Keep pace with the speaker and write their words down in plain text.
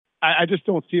I just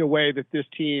don't see a way that this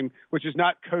team, which is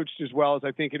not coached as well as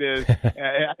I think it is,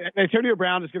 Antonio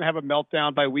Brown is going to have a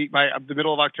meltdown by the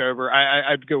middle of October.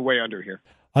 I'd go way under here.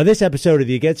 On this episode of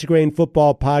the Against the Grain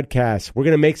Football Podcast, we're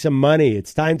going to make some money.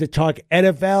 It's time to talk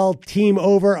NFL team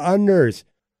over-unders.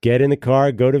 Get in the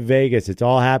car, go to Vegas. It's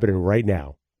all happening right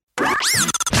now.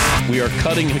 We are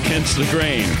cutting against the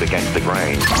grain. Against the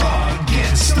grain.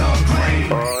 Against the grain.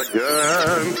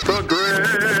 Against the grain.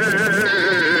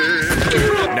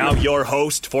 Now your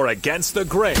host for Against the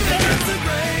Grain.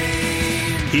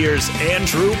 Here's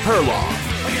Andrew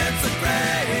Perloff. Against the grain.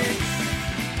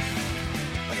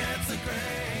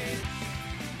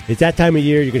 It's that time of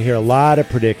year. You can hear a lot of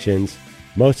predictions.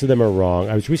 Most of them are wrong.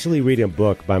 I was recently reading a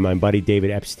book by my buddy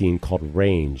David Epstein called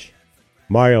Range.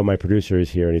 Mario, my producer,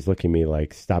 is here, and he's looking at me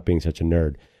like, stop being such a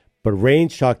nerd. But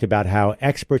Range talked about how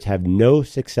experts have no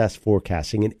success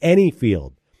forecasting in any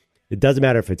field. It doesn't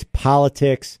matter if it's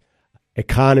politics,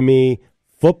 economy,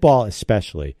 football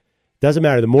especially. It doesn't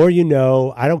matter. The more you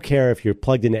know, I don't care if you're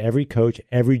plugged into every coach,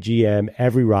 every GM,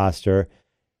 every roster.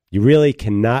 You really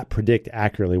cannot predict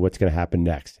accurately what's going to happen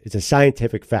next. It's a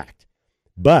scientific fact.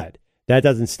 But that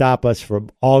doesn't stop us from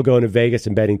all going to Vegas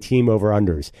and betting team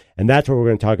over-unders. And that's what we're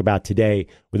going to talk about today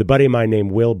with a buddy of mine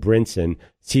named Will Brinson,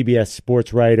 CBS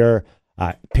sports writer,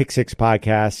 Pick Six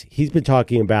podcast. He's been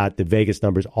talking about the Vegas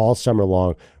numbers all summer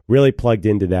long, really plugged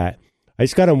into that. I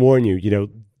just got to warn you,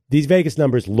 these Vegas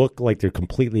numbers look like they're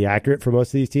completely accurate for most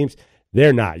of these teams.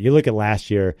 They're not. You look at last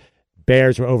year,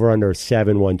 Bears were over under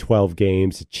 7, won 12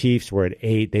 games. The Chiefs were at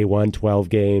 8. They won 12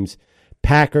 games.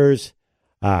 Packers,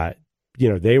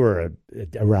 they were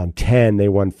around 10. They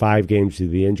won 5 games due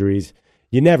to the injuries.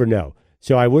 You never know.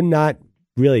 So I would not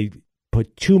really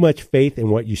put too much faith in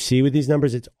what you see with these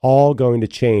numbers. It's all going to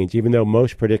change, even though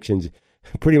most predictions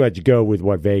pretty much go with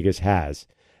what Vegas has.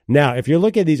 Now, if you're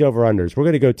looking at these over-unders, we're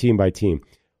going to go team by team.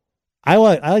 I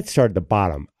like to start at the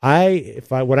bottom.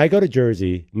 When I go to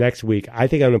Jersey next week, I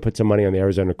think I'm going to put some money on the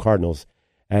Arizona Cardinals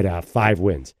at 5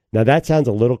 wins. Now, that sounds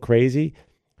a little crazy.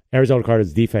 Arizona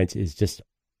Cardinals defense is just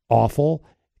awful.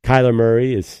 Kyler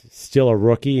Murray is still a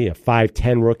rookie, a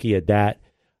 5'10" rookie at that.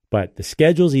 But the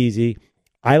schedule's easy.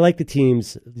 I like the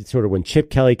teams sort of when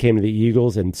Chip Kelly came to the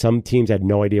Eagles and some teams had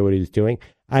no idea what he was doing.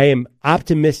 I am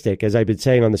optimistic, as I've been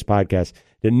saying on this podcast,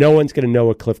 that no one's going to know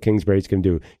what Cliff Kingsbury's going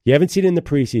to do. You haven't seen it in the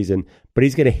preseason, but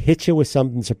he's going to hit you with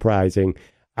something surprising.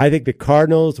 I think the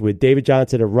Cardinals, with David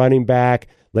Johnson a running back,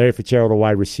 Larry Fitzgerald a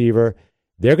wide receiver,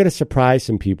 they're going to surprise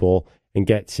some people and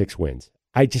get 6 wins.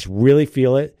 I just really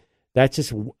feel it.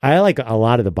 I like a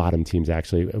lot of the bottom teams,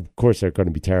 actually. Of course, they're going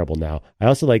to be terrible now. I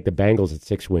also like the Bengals at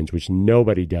 6 wins, which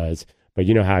nobody does, but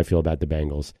you know how I feel about the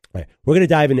Bengals. All right, we're going to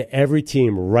dive into every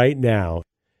team right now.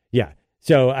 Yeah,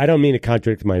 so I don't mean to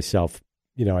contradict myself.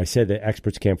 I said that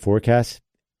experts can't forecast.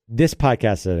 This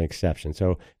podcast is an exception.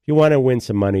 So if you want to win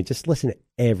some money, just listen to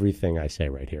everything I say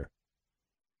right here.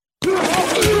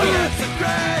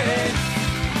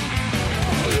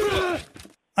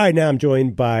 All right, now I'm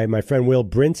joined by my friend Will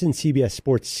Brinson, CBS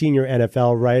Sports senior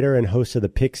NFL writer and host of the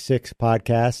Pick Six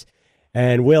podcast.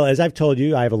 And Will, as I've told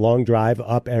you, I have a long drive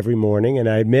up every morning, and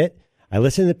I admit I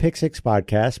listen to the Pick Six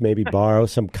podcast, maybe borrow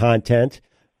some content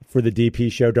for the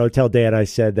DP show. Don't tell Dan I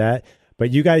said that. But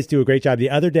you guys do a great job.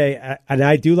 The other day, and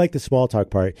I do like the small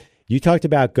talk part, you talked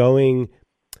about going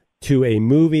to a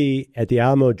movie at the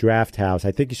Alamo Drafthouse.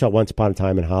 I think you saw Once Upon a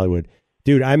Time in Hollywood.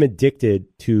 Dude, I'm addicted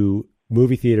to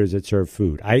movie theaters that serve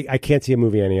food. I can't see a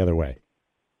movie any other way.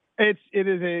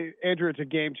 Andrew, it's a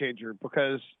game changer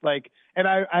because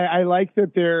I like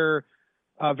that they're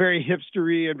very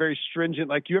hipstery and very stringent.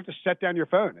 Like you have to set down your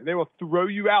phone and they will throw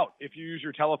you out if you use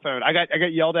your telephone. I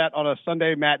got yelled at on a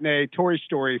Sunday matinee Toy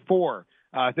Story 4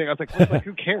 thing. I was like,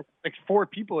 who cares? Like 4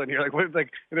 people in here.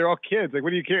 They're all kids. Like,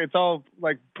 what do you care? It's all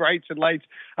like brights and lights.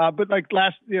 But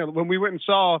when we went and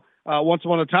saw Once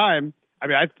Upon a Time, I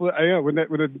mean, when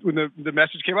the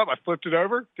message came up, I flipped it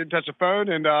over, didn't touch the phone,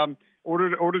 and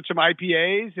ordered some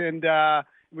IPAs, and I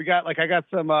got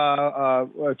some. My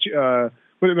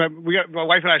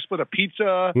wife and I split a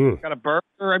pizza, got a burger.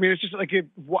 I mean, it's just like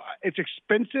it's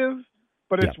expensive,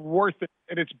 but it's worth it,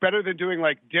 and it's better than doing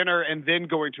like dinner and then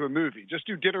going to a movie. Just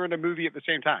do dinner and a movie at the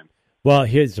same time. Well,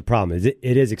 here's the problem: it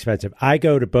is expensive. I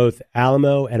go to both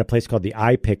Alamo and a place called the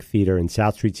iPic Theater in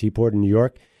South Street Seaport in New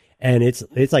York. And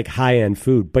it's like high-end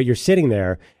food, but you're sitting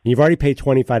there, and you've already paid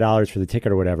 $25 for the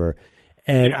ticket or whatever,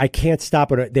 and I can't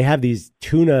stop it. They have these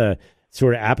tuna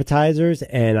sort of appetizers,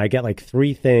 and I get like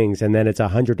 3 things, and then it's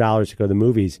 $100 to go to the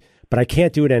movies, but I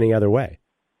can't do it any other way.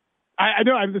 I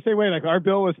know. I'm the same way. Like, our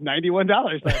bill was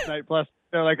 $91 last night, plus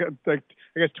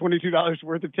I guess $22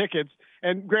 worth of tickets.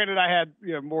 And granted, I had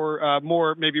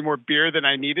maybe more beer than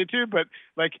I needed to, but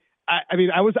like. I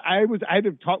had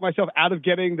to talk myself out of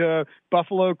getting the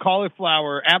buffalo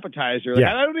cauliflower appetizer. Like,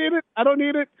 I don't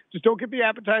need it. Just don't get the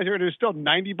appetizer. And it was still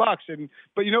 $90.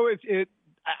 But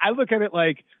I look at it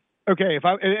like, okay,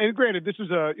 and granted, this is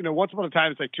once upon a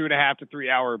time, it's like 2.5 to 3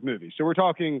 hour movie. So we're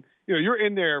talking, you're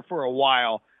in there for a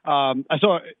while. I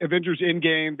saw Avengers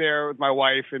Endgame there with my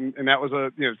wife, and that was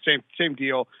same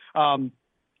deal.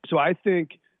 So I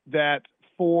think that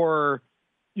for,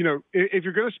 if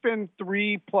you're going to spend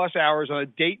 3+ hours on a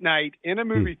date night in a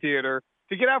movie theater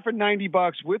to get out for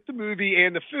 $90 with the movie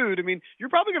and the food, I mean, you're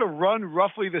probably going to run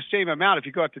roughly the same amount if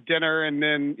you go out to dinner and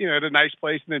then, at a nice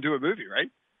place and then do a movie, right?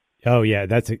 Oh yeah,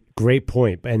 that's a great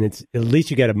point. And it's at least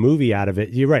you get a movie out of it.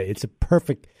 You're right. It's a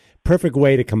perfect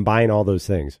way to combine all those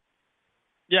things.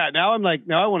 Yeah, now I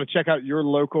want to check out your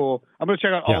local. I'm going to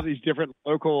check out all these different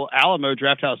local Alamo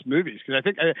Drafthouse movies because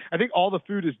I think all the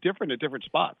food is different at different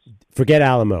spots. Forget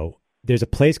Alamo. There's a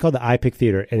place called the iPic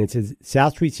Theater, and it's in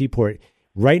South Street Seaport.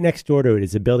 Right next door to it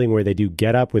is a building where they do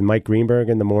Get Up with Mike Greenberg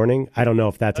in the morning. I don't know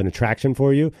if that's an attraction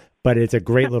for you, but it's a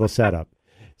great little setup.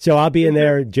 So I'll be in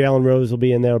there. Jalen Rose will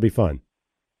be in there. It'll be fun.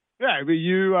 Yeah, but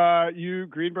you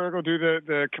Greenberg will do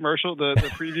the commercial, the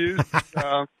previews.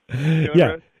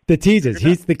 Yeah. The teases.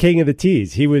 He's the king of the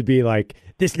tease. He would be like,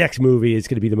 this next movie is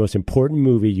going to be the most important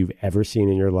movie you've ever seen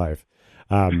in your life.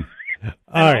 All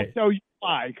right. I'll tell you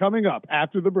why coming up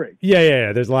after the break.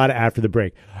 Yeah. There's a lot of after the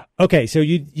break. Okay, so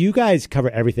you guys cover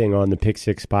everything on the Pick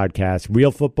Six podcast,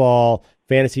 real football,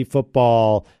 fantasy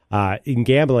football, in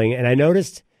gambling. And I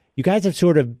noticed you guys have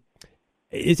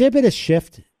is there been a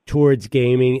shift towards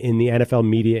gaming in the NFL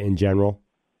media in general?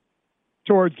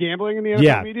 Towards gambling in the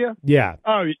NFL media? Yeah.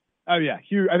 Oh yeah,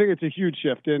 huge. I think it's a huge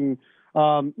shift, and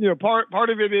part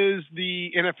of it is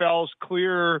the NFL's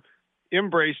clear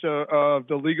embrace of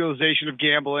the legalization of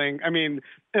gambling. I mean,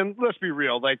 and let's be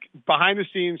real, like behind the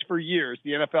scenes for years,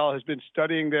 the NFL has been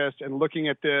studying this and looking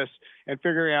at this and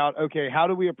figuring out, okay, how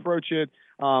do we approach it?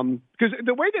 Because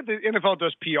the way that the NFL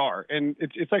does PR, and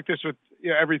it's like this with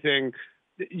everything,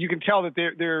 you can tell that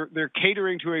they're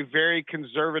catering to a very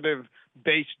conservative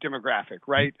base demographic,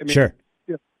 right? I mean, sure.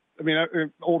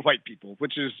 Old white people,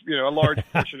 which is, a large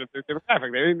portion of their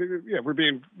demographic. We're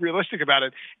being realistic about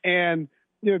it. And,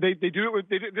 they do it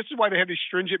this is why they have these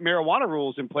stringent marijuana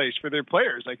rules in place for their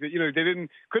players. Like, they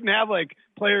couldn't have like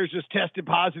players just tested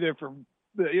positive for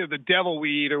the devil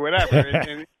weed or whatever.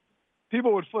 and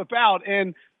people would flip out.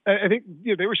 And I think,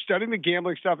 they were studying the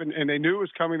gambling stuff and they knew it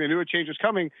was coming. They knew a change was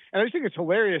coming. And I just think it's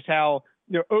hilarious how,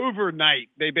 overnight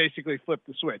they basically flipped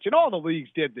the switch, and all the leagues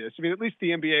did this. I mean, at least the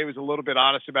NBA was a little bit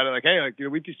honest about it. Like, hey,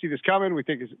 we can see this coming. We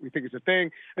think it's a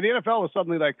thing. And the NFL was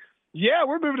suddenly like, yeah,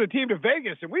 we're moving a team to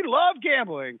Vegas and we love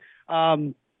gambling.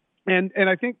 And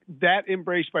I think that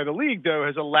embrace by the league though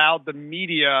has allowed the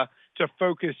media to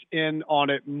focus in on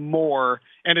it more.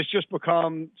 And it's just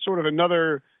become sort of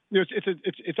another,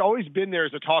 it's always been there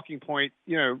as a talking point,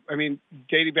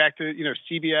 dating back to,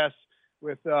 CBS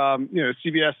with,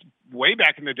 CBS way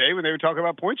back in the day when they would talk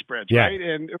about point spreads, right?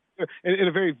 And in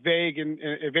a very vague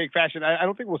vague fashion. I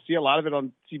don't think we'll see a lot of it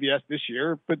on CBS this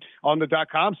year, but on the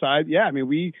 .com side,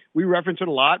 we reference it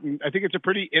a lot, and I think it's a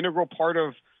pretty integral part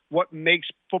of what makes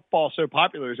football so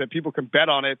popular is that people can bet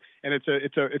on it, and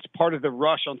it's part of the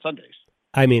rush on Sundays.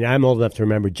 I mean, I'm old enough to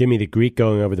remember Jimmy the Greek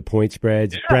going over the point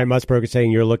spreads. Yeah. Brent Musburger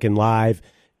saying you're looking live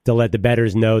to let the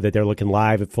bettors know that they're looking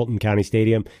live at Fulton County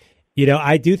Stadium.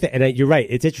 I do think, and you're right,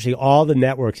 it's interesting, all the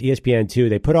networks, ESPN too,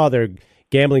 they put all their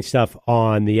gambling stuff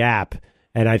on the app,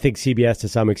 and I think CBS to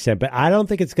some extent, but I don't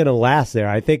think it's going to last there.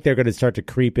 I think they're going to start to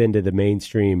creep into the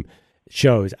mainstream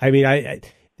shows. I mean,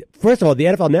 first of all, the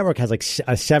NFL Network has like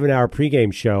a 7-hour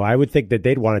pregame show. I would think that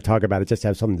they'd want to talk about it just to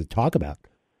have something to talk about.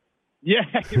 Yeah,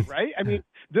 right? I mean,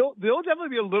 they'll definitely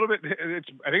be a little bit,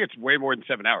 I think it's way more than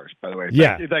 7 hours, by the way.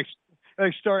 Yeah.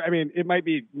 It might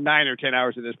be 9 or 10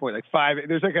 hours at this point, like 5.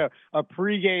 There's like a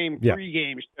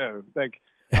pregame show. Like,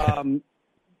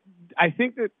 I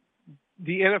think that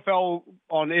the NFL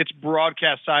on its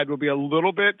broadcast side will be a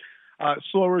little bit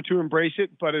slower to embrace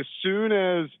it, but as soon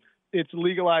as it's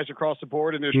legalized across the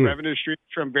board and there's revenue streams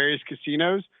from various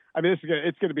casinos, I mean,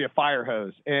 it's going to be a fire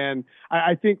hose. And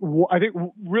I think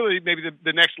really maybe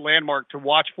the next landmark to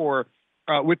watch for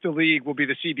with the league will be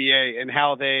the CBA and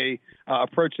how they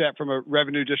approach that from a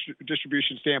revenue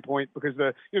distribution standpoint, because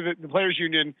the players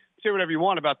union, say whatever you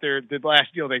want about the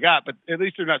last deal they got, but at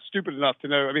least they're not stupid enough to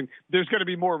know. I mean, there's going to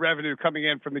be more revenue coming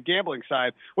in from the gambling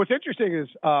side. What's interesting is,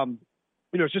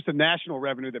 it's just the national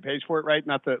revenue that pays for it, right?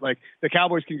 Not the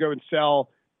Cowboys can go and sell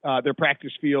their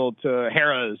practice field to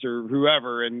Harrah's or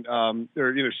whoever, and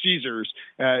or Caesars,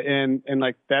 and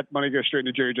like that money goes straight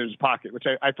into Jerry Jones' pocket, which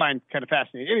I find kind of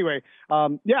fascinating. Anyway,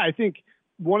 I think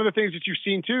one of the things that you've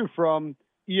seen too from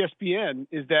ESPN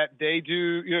is that they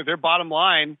do, their bottom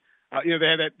line. They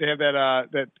have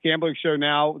that gambling show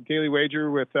now, Daily Wager,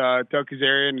 with Doug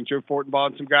Kazarian and Joe Fortenbaugh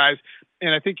and some guys,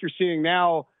 and I think you're seeing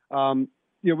now.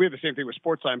 We have the same thing with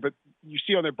Sportsline, but you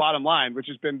see on their bottom line, which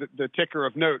has been the ticker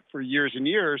of note for years and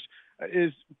years,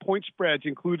 is point spreads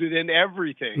included in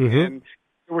everything. Mm-hmm. And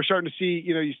we're starting to see,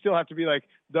 you still have to be like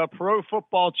the Pro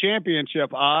Football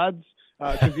Championship odds,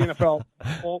 because the NFL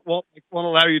won't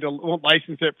allow you won't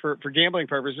license it for gambling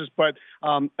purposes. But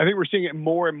I think we're seeing it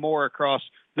more and more across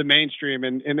the mainstream.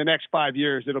 And in the next 5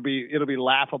 years, it'll be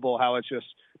laughable how it's just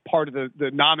part of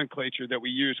the nomenclature that we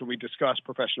use when we discuss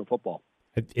professional football.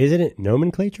 Isn't it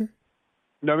nomenclature?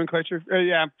 Nomenclature?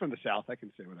 Yeah, I'm from the South. I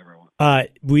can say whatever I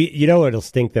want. It'll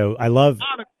stink though. I love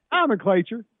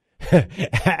nomenclature.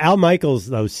 Al Michaels,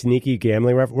 those sneaky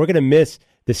gambling references. We're going to miss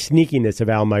the sneakiness of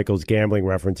Al Michaels' gambling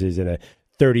references in a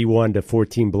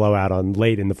 31-14 blowout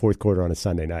late in the fourth quarter on a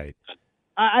Sunday night.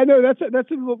 I know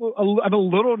I'm a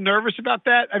little nervous about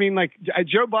that. I mean, like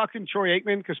Joe Buck and Troy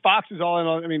Aikman, because Fox is all in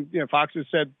on. I mean, Fox has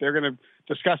said they're going to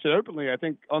discuss it openly, I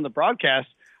think, on the broadcast.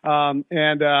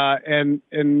 And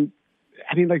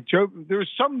I mean, like Joe, there was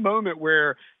some moment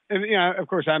where, and of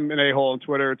course I'm an a-hole on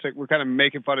Twitter. It's like we're kind of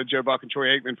making fun of Joe Buck and Troy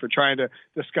Aikman for trying to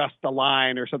discuss the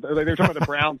line or something. Like they were talking about the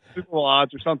Browns Super Bowl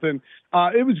odds or something.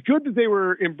 It was good that they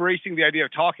were embracing the idea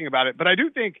of talking about it, but I do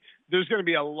think there's going to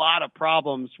be a lot of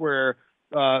problems where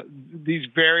these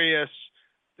various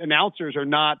announcers are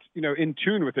not, in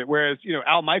tune with it. Whereas,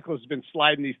 Al Michaels has been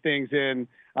sliding these things in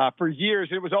for years.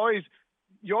 It was always,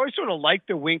 you always sort of like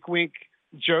the wink, wink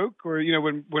joke, or,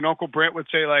 when Uncle Brent would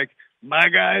say like, my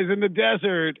guy's in the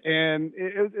desert. And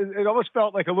it almost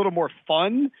felt like a little more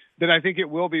fun than I think it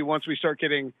will be once we start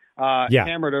getting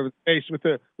hammered over the face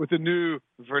with the new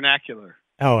vernacular.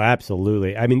 Oh,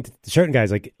 absolutely. I mean, certain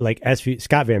guys like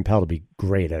Scott Van Pelt will be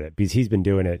great at it because he's been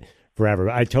doing it forever.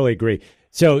 I totally agree.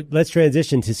 So let's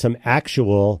transition to some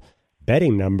actual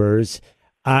betting numbers.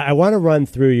 I want to run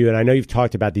through you, and I know you've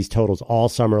talked about these totals all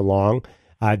summer long,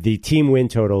 the team win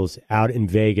totals out in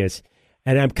Vegas.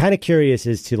 And I'm kind of curious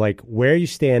as to like where you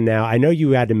stand now. I know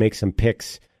you had to make some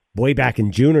picks way back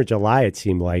in June or July, it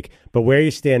seemed like, but where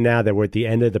you stand now that we're at the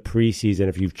end of the preseason,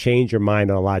 if you've changed your mind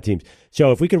on a lot of teams.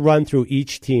 So if we could run through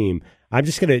each team, I'm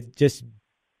going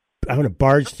to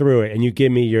barge through it and you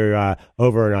give me your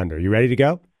over and under. You ready to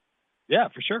go? Yeah,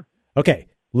 for sure. Okay.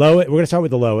 We're going to start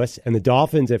with the lowest, and the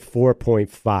Dolphins at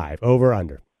 4.5. Over,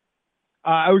 under.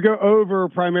 I would go over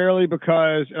primarily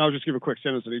because, and I'll just give a quick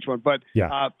sentence on each one, but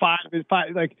five,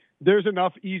 like there's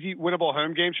enough easy winnable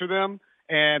home games for them.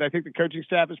 And I think the coaching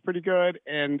staff is pretty good.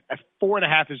 And a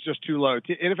 4.5 is just too low.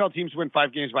 NFL teams win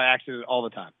 5 games by accident all the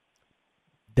time.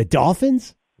 The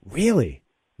Dolphins? Really?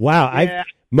 Wow. Yeah.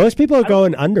 Most people are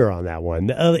going under on that one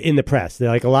in the press. They're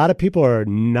like, a lot of people are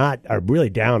really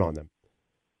down on them.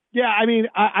 Yeah. I mean,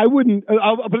 I wouldn't,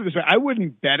 I'll put it this way. I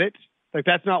wouldn't bet it. Like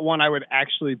that's not one I would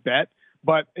actually bet.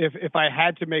 But if I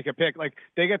had to make a pick, like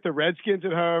they get the Redskins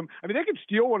at home. I mean, they could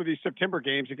steal one of these September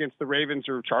games against the Ravens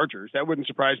or Chargers. That wouldn't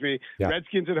surprise me. Yeah.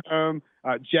 Redskins at home,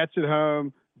 Jets at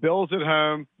home, Bills at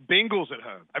home, Bengals at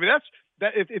home. I mean,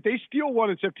 if they steal one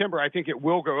in September, I think it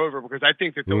will go over because I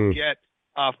think that they'll get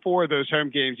 4 of those home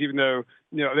games, even though,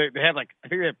 they have I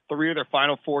think they have 3 of their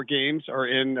final 4 games are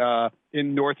in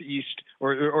Northeast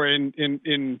or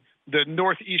in the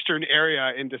northeastern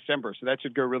area in December. So that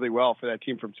should go really well for that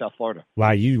team from South Florida. Wow,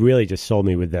 you really just sold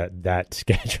me with that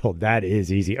schedule. That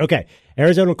is easy. Okay,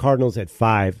 Arizona Cardinals at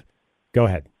 5. Go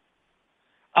ahead.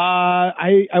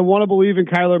 I want to believe in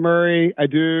Kyler Murray. I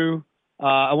do.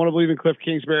 I want to believe in Cliff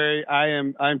Kingsbury.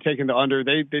 I'm taking the under.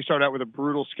 They start out with a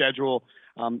brutal schedule.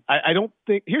 I don't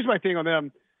think – here's my thing on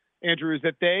them, Andrew, is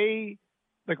that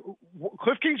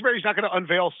Cliff Kingsbury's not going to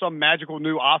unveil some magical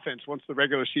new offense once the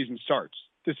regular season starts.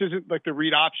 This isn't like the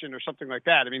read option or something like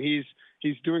that. I mean,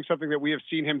 he's doing something that we have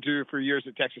seen him do for years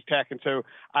at Texas Tech, and so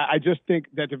I just think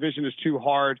that division is too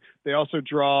hard. They also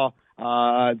draw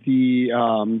the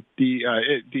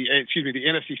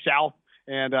NFC South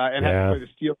and have to play the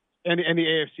Steelers and the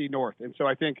AFC North, and so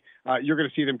I think you're going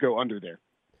to see them go under there.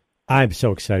 I'm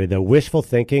so excited though. Wishful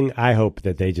thinking. I hope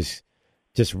that they just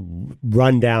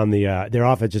run down their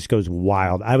offense just goes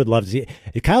wild. I would love to see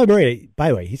Kyler Murray. By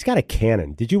the way, he's got a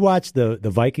cannon. Did you watch the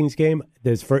Vikings game?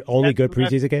 His only good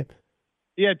preseason game.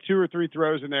 He had 2 or 3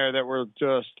 throws in there that were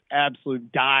just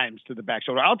absolute dimes to the back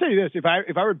shoulder. I'll tell you this: if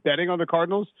I were betting on the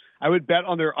Cardinals, I would bet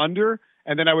on their under,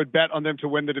 and then I would bet on them to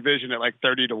win the division at like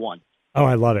 30-1. Oh,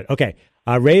 I love it. Okay,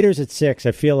 Raiders at 6.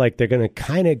 I feel like they're going to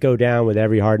kind of go down with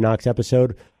every Hard Knocks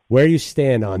episode. Where do you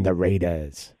stand on the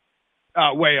Raiders?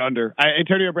 Way under.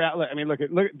 Antonio Brown. I mean, look at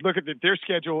their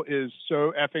schedule is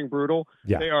so effing brutal.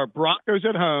 Yeah. They are Broncos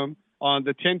at home on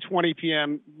the 10:20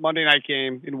 p.m. Monday night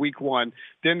game in Week 1.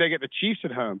 Then they get the Chiefs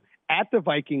at home, at the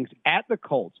Vikings, at the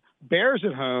Colts, Bears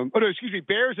at home.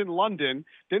 Bears in London.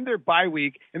 Then their bye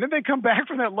week, and then they come back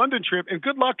from that London trip. And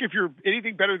good luck if you're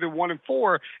anything better than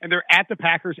 1-4. And they're at the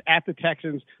Packers, at the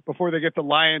Texans before they get the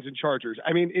Lions and Chargers.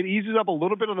 I mean, it eases up a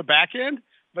little bit on the back end,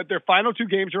 but their final 2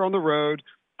 games are on the road.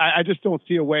 I just don't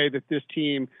see a way that this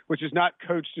team, which is not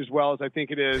coached as well as I think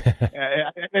it is,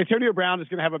 Antonio Brown is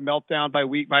going to have a meltdown by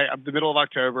the middle of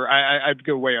October. I'd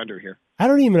go way under here. I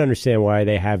don't even understand why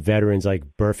they have veterans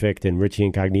like Burfict and Richie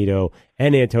Incognito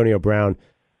and Antonio Brown.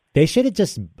 They should have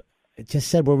just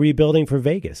said we're rebuilding for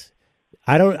Vegas.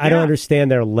 I don't understand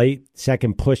their late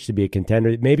second push to be a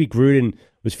contender. Maybe Gruden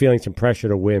was feeling some pressure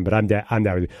to win, but I'm down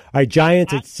with it. All right,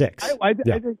 Giants at 6. I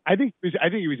think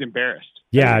he was embarrassed.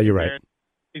 Yeah, you're right.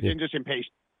 He's just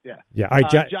impatient. Yeah. Yeah. All right,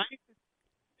 Giants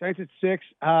at 6. 6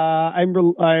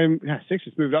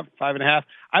 has moved up 5.5.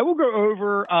 I will go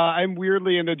over. I'm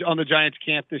weirdly on the Giants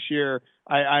camp this year.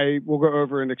 I will go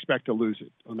over and expect to lose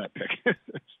it on that pick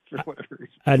for whatever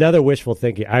reason. Another wishful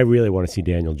thinking. I really want to see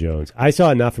Daniel Jones. I saw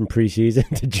enough in preseason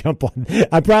to jump on.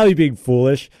 I'm probably being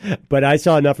foolish, but I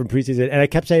saw enough in preseason, and I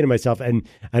kept saying to myself, and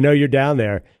I know you're down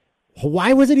there,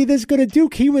 why wasn't he this good at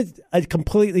Duke? He was a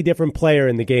completely different player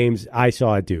in the games I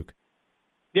saw at Duke.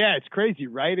 Yeah, it's crazy,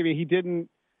 right? I mean, he didn't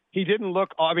look.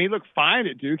 I mean, he looked fine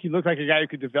at Duke. He looked like a guy who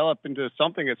could develop into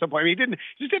something at some point. I mean, he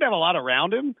just didn't have a lot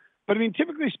around him. But I mean,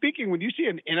 typically speaking, when you see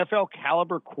an NFL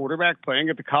caliber quarterback playing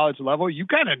at the college level, you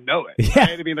kind of know it. Yeah.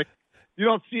 Right? I mean, like you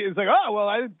don't see it's like, oh well,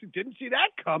 I didn't see that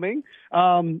coming.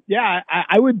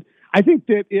 I would. I think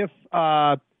that if.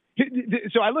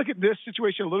 So I look at this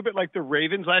situation a little bit like the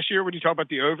Ravens last year when you talk about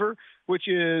the over, which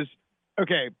is,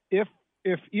 okay, if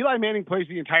Eli Manning plays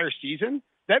the entire season,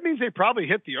 that means they probably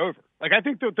hit the over. Like, I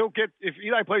think they'll get, if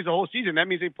Eli plays the whole season, that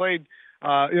means they played,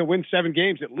 win 7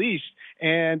 games at least.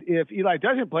 And if Eli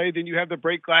doesn't play, then you have the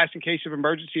break glass in case of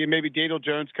emergency, and maybe Daniel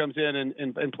Jones comes in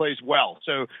and plays well.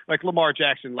 So like Lamar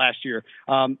Jackson last year,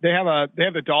 they have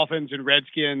the Dolphins and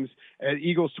Redskins and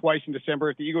Eagles twice in December.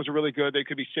 If the Eagles are really good, they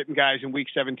could be sitting guys in week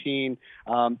 17.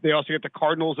 They also get the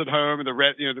Cardinals at home and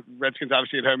the Redskins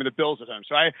obviously at home and the Bills at home.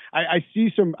 So I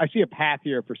see a path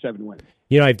here for 7 wins.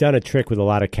 I've done a trick with a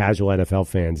lot of casual NFL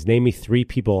fans. Name me 3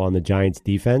 people on the Giants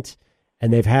defense,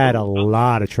 and they've had a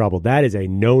lot of trouble. That is a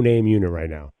no-name unit right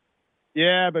now.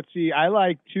 Yeah, but see, I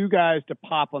like 2 guys to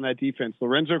pop on that defense.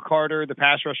 Lorenzo Carter, the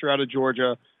pass rusher out of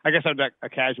Georgia. I guess I'm not a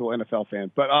casual NFL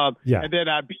fan. But yeah. And then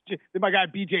my guy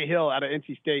B.J. Hill out of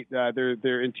NC State,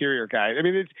 their interior guy. I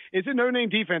mean, it's a no-name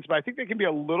defense, but I think they can be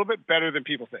a little bit better than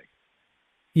people think.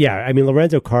 Yeah, I mean,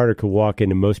 Lorenzo Carter could walk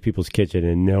into most people's kitchen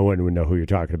and no one would know who you're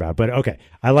talking about. But, okay,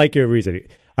 I like your reasoning.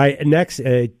 All right, next,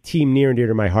 team near and dear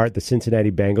to my heart, the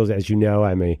Cincinnati Bengals. As you know,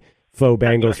 I'm a faux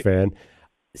Bengals fan.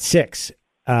 6.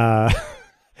 I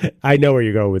know where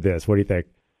you're going with this. What do you think?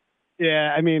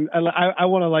 Yeah, I mean, I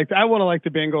want to like the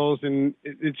Bengals, and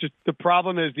it's just the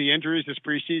problem is the injuries this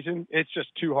preseason. It's just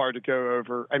too hard to go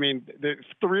over. I mean,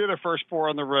 3 of their first 4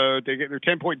 on the road. They're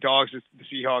 10-point dogs at the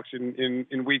Seahawks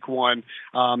in week 1.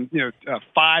 5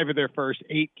 of their first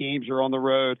 8 games are on the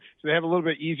road, so they have a little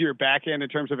bit easier back end in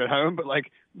terms of at home. But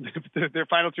like their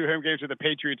final 2 home games are the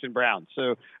Patriots and Browns.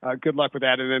 So good luck with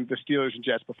that, and then the Steelers and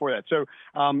Jets before that. So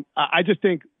I just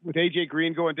think with AJ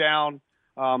Green going down,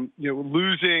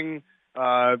 losing.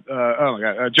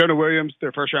 Jonah Williams,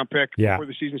 their first round pick before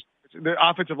the season. The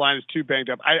offensive line is too banged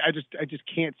up. I just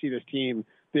can't see this team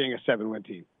being a 7-win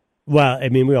team. Well, I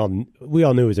mean, we all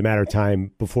knew it was a matter of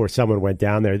time before someone went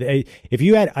down there. If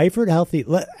you had Eifert healthy,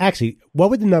 actually, what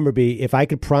would the number be if I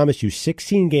could promise you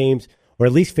 16 games or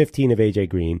at least 15 of AJ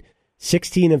Green,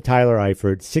 16 of Tyler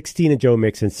Eifert, 16 of Joe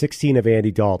Mixon, 16 of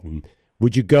Andy Dalton?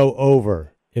 Would you go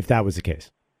over if that was the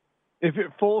case? If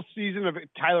it full season of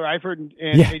Tyler Eifert and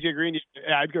AJ Green,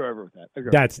 I'd go over with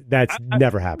that. That's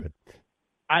never happened.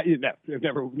 It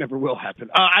never will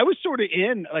happen. I was sort of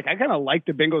I kind of liked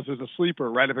the Bengals as a sleeper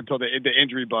right up until the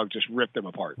injury bug just ripped them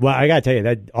apart. Well, I got to tell you,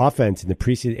 that offense in the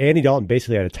preseason, Andy Dalton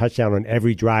basically had a touchdown on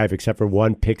every drive except for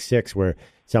 1 pick 6 where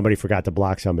somebody forgot to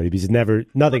block somebody, because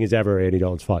nothing is ever Andy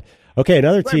Dalton's fault. Okay,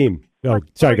 another team. Oh,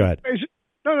 sorry, go ahead.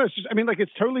 No, it's just,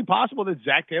 it's totally possible that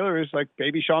Zach Taylor is like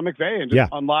baby Sean McVay and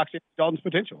just unlocks Dalton's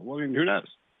potential. Well, I mean, who knows?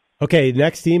 Okay,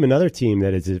 next team, another team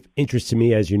that is of interest to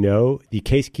me, as you know, the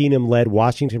Case Keenum-led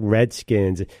Washington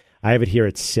Redskins. I have it here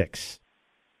at 6.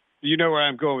 You know where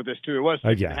I'm going with this, too. It was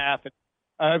 6.5.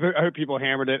 I hope people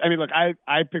hammered it. I mean, look,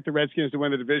 I picked the Redskins to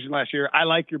win the division last year. I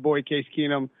like your boy Case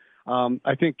Keenum.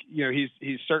 I think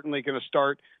he's certainly going to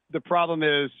start. The problem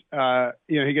is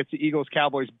he gets the Eagles,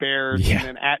 Cowboys, Bears, and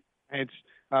then it's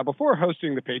before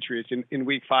hosting the Patriots in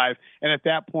Week 5. And at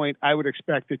that point, I would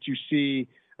expect that you see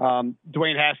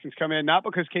Dwayne Haskins come in, not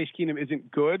because Case Keenum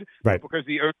isn't good, right, but because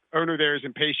the owner there is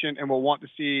impatient and will want to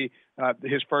see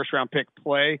his first round pick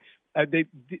play.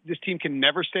 This team can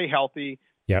never stay healthy.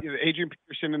 Yep. Adrian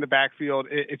Peterson in the backfield.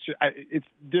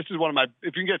 This is one of my.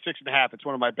 If you can get 6.5, it's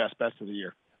one of my best of the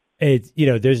year. It's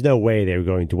there's no way they were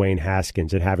going Dwayne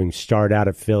Haskins and having start out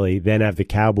at Philly, then have the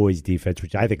Cowboys defense,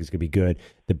 which I think is going to be good,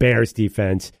 the Bears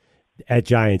defense at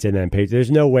Giants, and then Patriots.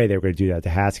 There's no way they were going to do that to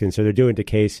Haskins. So they're doing it to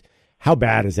Case. How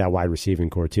bad is that wide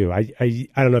rreceiving core too? I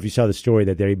don't know if you saw the story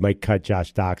that they might cut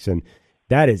Josh Doxson.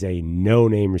 That is a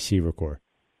no-name receiver core.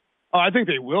 Oh, I think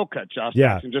they will cut Josh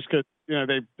Doxson just because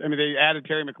they added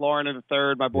Terry McLaurin in the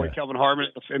third, my boy Kelvin Harmon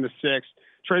in the sixth.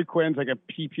 Trey Quinn's like a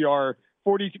PPR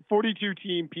 42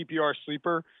 team PPR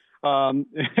sleeper.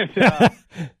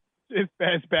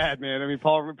 It's bad, man. I mean,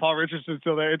 Paul Richardson's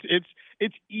still there.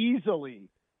 It's easily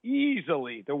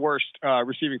the worst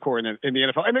receiving core in the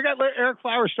NFL, and they got Eric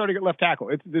Flowers starting at left tackle.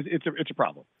 It's a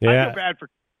problem. Yeah.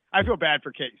 I feel bad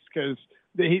for Case because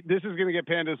this is going to get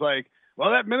pinned as like,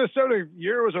 well, that Minnesota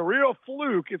year was a real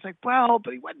fluke. It's like, well,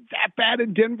 but he wasn't that bad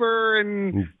in Denver,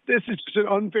 and this is just an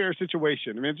unfair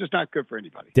situation. I mean, it's just not good for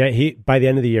anybody. By the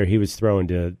end of the year, he was throwing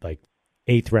to like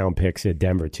 8th round picks at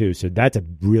Denver too, so that's a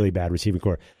really bad receiving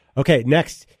core. Okay,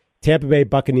 next, Tampa Bay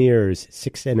Buccaneers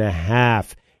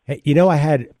 6.5.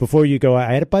 Hey, before you go,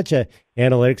 I had a bunch of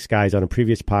analytics guys on a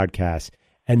previous podcast,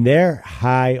 and they're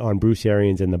high on Bruce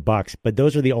Arians and the Bucs, but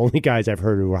those are the only guys I've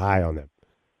heard who were high on them.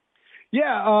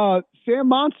 Yeah, Sam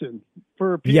Monson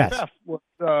for PFF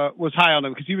was high on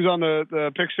him because he was on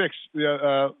the pick six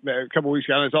a couple weeks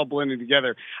ago, and it's all blending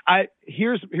together.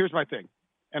 Here's my thing,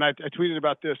 and I tweeted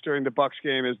about this during the Bucs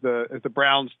game as the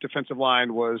Browns defensive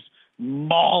line was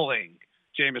mauling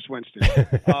Jameis Winston.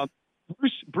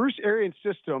 Bruce Arians'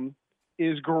 system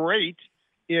is great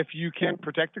if you can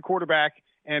protect the quarterback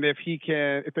and if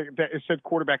the said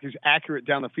quarterback is accurate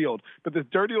down the field. But the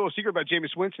dirty little secret about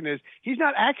Jameis Winston is he's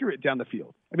not accurate down the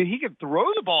field. I mean, he can throw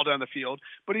the ball down the field,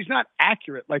 but he's not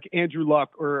accurate like Andrew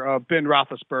Luck or Ben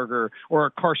Roethlisberger or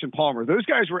Carson Palmer. Those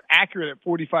guys were accurate at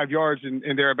 45 yards and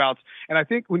thereabouts. And I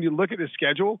think when you look at his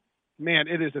schedule, man,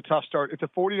 it is a tough start. If the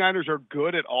 49ers are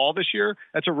good at all this year,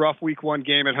 that's a rough week 1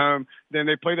 game at home. Then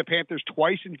they play the Panthers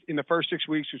twice in the first 6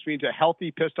 weeks, which means a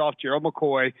healthy, pissed off Gerald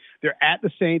McCoy. They're at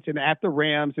the Saints and at the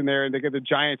Rams and they get the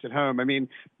Giants at home. I mean,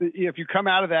 if you come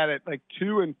out of that at like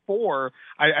 2-4,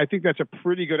 I think that's a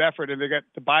pretty good effort. And they got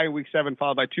to bye in week 7,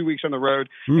 followed by 2 weeks on the road.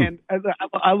 And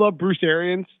I love Bruce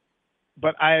Arians,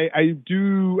 but I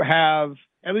do have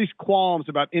at least qualms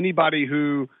about anybody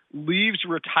who leaves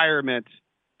retirement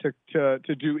to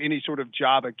do any sort of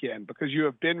job again, because you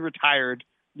have been retired,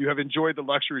 you have enjoyed the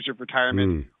luxuries of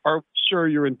retirement. Are sure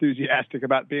you're enthusiastic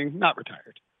about being not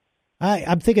retired.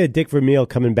 I'm thinking of Dick Vermeil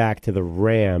coming back to the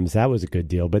Rams. That was a good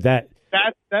deal, but that's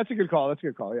a good call. That's a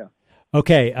good call. Yeah.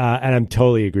 Okay, and I'm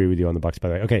totally agree with you on the Bucs, by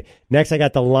the way. Okay, next I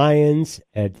got the Lions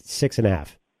at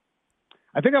 6.5.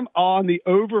 I think I'm on the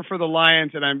over for the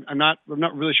Lions, and I'm not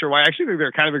really sure why. I actually think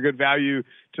they're kind of a good value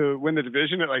to win the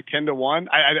division at like 10-1.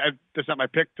 That's not my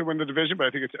pick to win the division, but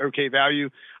I think it's okay value.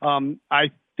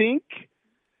 I think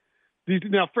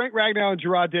now Frank Ragnow and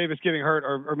Gerard Davis getting hurt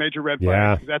are major red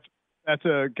flags. Yeah. That's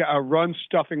a run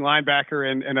stuffing linebacker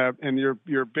and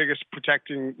your biggest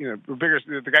protecting,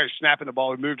 the guy who's snapping the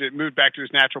ball who moved back to his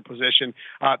natural position.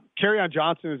 Kerryon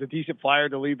Johnson is a decent flyer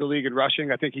to lead the league in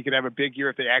rushing. I think he could have a big year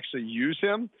if they actually use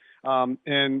him.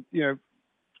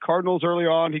 Cardinals early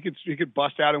on, he could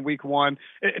bust out in week 1.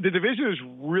 The division is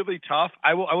really tough.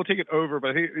 I will take it over, but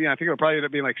I think it'll probably end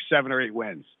up being like 7 or 8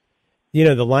 wins.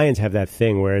 The Lions have that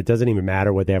thing where it doesn't even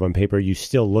matter what they have on paper. You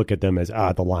still look at them as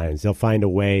the Lions. They'll find a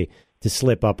way to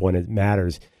slip up when it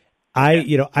matters. I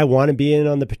want to be in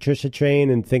on the Patricia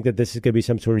train and think that this is going to be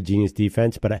some sort of genius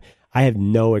defense, but I have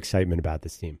no excitement about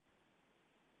this team.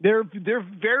 They're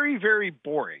very, very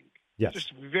boring. Yes.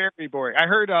 Just very boring. I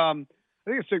heard, I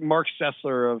think it's like Mark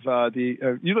Sessler of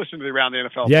you listen to the Around the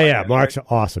NFL. Yeah. podcast, Mark's right?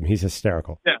 Awesome. He's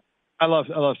hysterical. Yeah. I love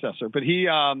Sessler, but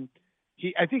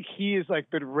I think he is like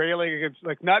been railing against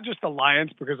like not just the Lions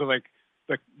because of like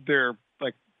their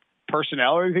like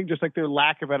personnel or anything, just like their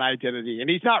lack of an identity. And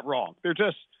he's not wrong. They're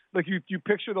just like you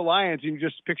picture the Lions and you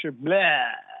just picture blah,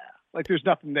 like there's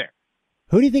nothing there.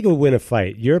 Who do you think would win a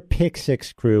fight? Your pick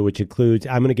 6 crew, which includes,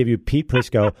 I'm going to give you Pete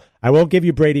Prisco. I won't give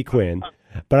you Brady Quinn.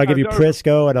 But I'll give you no.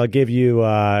 Prisco, and I'll give you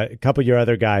a couple of your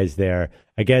other guys there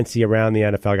against the around the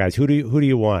NFL guys. Who do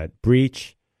you want?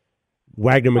 Breach,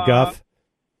 Wagner McGuff.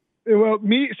 Well,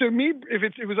 if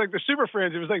it was like the Super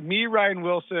Friends, it was like me, Ryan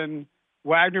Wilson,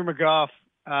 Wagner McGuff,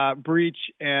 Breach,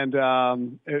 and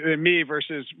me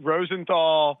versus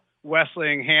Rosenthal,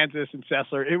 Wessling, Hansis, and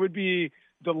Sessler. It would be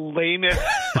the lamest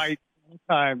fight of all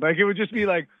time. Like, it would just be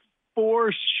like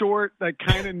four short, like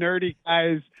kind of nerdy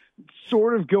guys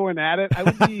sort of going at it.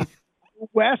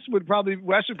 Wes would probably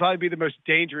be the most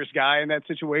dangerous guy in that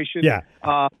situation. Yeah.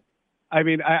 I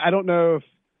mean, I don't know if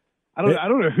I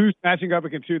don't know who's matching up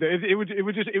against who. It would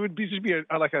just be a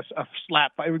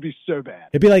slap fight. It would be so bad.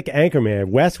 It'd be like Anchorman.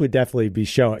 Wes would definitely be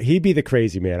showing. He'd be the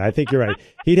crazy man. I think you're right.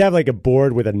 He'd have like a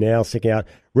board with a nail sticking out.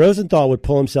 Rosenthal would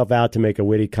pull himself out to make a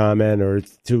witty comment or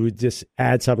to just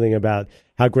add something about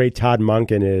how great Todd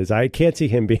Monken is. I can't see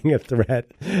him being a threat.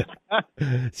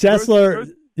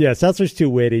 Sessler's too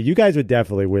witty. You guys would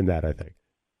definitely win that, I think.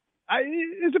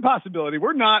 It's a possibility.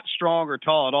 We're not strong or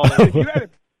tall at all.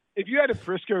 If you added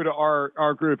Prisco to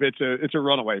our group, it's a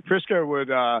runaway.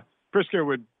 Prisco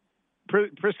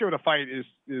to fight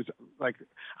is like,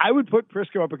 I would put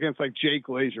Prisco up against like Jay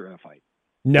Glazer in a fight.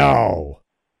 No.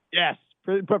 Yes,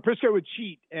 but Prisco would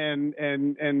cheat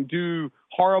and do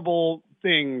horrible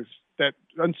things, that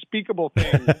unspeakable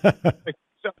things like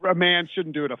a man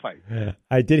shouldn't do in a fight.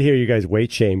 I did hear you guys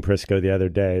weight shame Prisco the other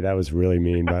day. That was really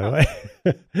mean, by the way.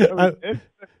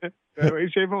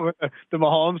 The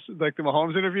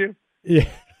Mahomes interview. Yeah.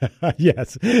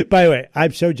 Yes. By the way,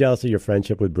 I'm so jealous of your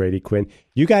friendship with Brady Quinn.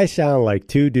 You guys sound like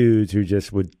two dudes who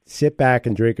just would sit back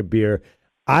and drink a beer.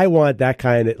 I want that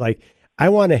kind of, like, I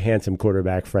want a handsome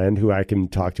quarterback friend who I can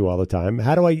talk to all the time.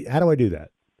 How do I do that?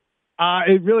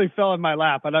 It really fell in my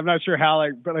lap, and I'm not sure how.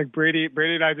 But Brady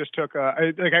and I just took.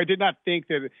 I did not think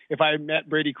that if I met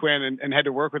Brady Quinn and had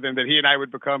to work with him, that he and I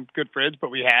would become good friends. But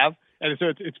we have, and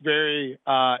so it's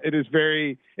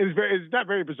not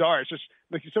very bizarre. It's just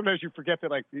like sometimes you forget that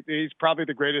like he's probably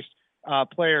the greatest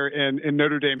player in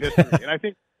Notre Dame history, and I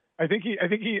think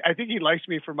he likes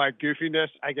me for my goofiness.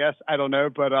 I guess I don't know,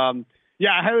 but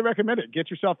yeah, I highly recommend it. Get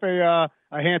yourself a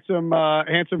handsome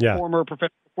former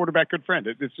professional quarterback good friend.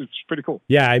 It's pretty cool.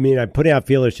 Yeah, I mean, I'm putting out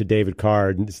feelers to David Carr,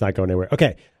 and it's not going anywhere.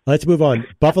 Okay, let's move on.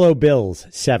 Buffalo Bills,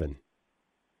 7.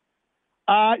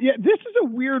 Yeah, this is a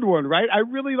weird one, right? I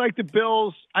really like the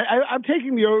Bills. I'm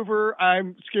taking the over.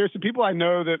 I'm scared. Some people I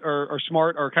know that are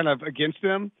smart are kind of against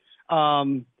them.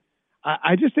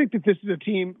 I just think that this is a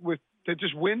team that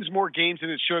just wins more games than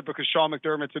it should because Sean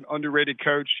McDermott's an underrated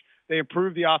coach. They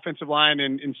improved the offensive line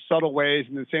in subtle ways,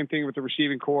 and the same thing with the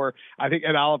receiving core. I think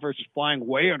Ed Oliver is just flying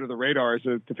way under the radar as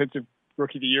a defensive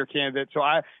rookie of the year candidate. So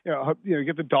you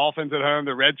get the Dolphins at home,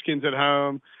 the Redskins at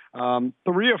home,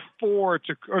 3 of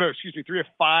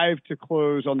 5 to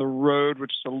close on the road,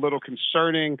 which is a little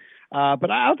concerning.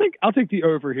 But I'll take the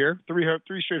over here. 3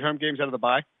 straight home games out of the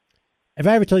bye. Have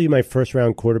I ever told you my first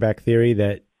round quarterback theory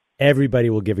that everybody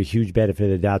will give a huge benefit of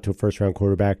the doubt to a first round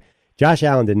quarterback? Josh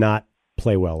Allen did not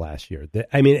play well last year.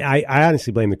 I mean, I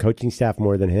honestly blame the coaching staff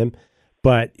more than him,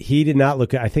 but he did not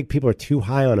look. I think people are too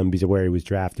high on him because of where he was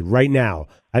drafted. Right now,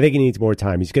 I think he needs more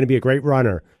time. He's going to be a great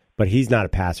runner, but he's not a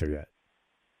passer yet.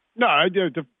 No,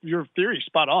 your theory's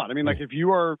spot on. I mean, like if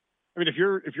you're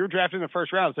drafted in the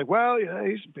first round, it's like, well, yeah,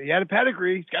 he had a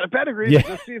pedigree. He's got a pedigree. Yeah.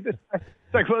 Let's see if this.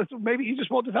 It's like, well, maybe he just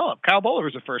won't develop. Kyle Bowler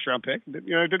was a first round pick. It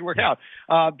didn't work out.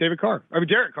 Derek Carr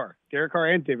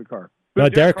and David Carr. No,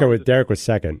 Derek was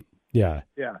second. Yeah.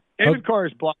 Yeah. David Carr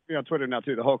has blocked me on Twitter now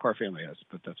too. The whole Carr family has,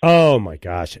 but that's. Oh my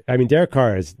gosh! I mean, Derek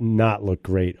Carr has not looked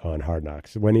great on Hard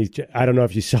Knocks. I don't know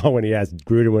if you saw when he asked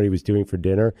Gruden what he was doing for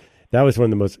dinner. That was one of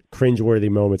the most cringeworthy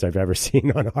moments I've ever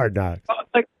seen on Hard Knocks.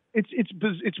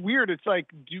 It's weird. It's like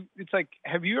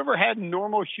have you ever had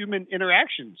normal human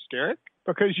interactions, Derek?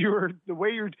 Because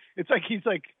it's like he's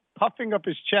like puffing up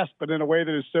his chest, but in a way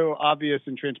that is so obvious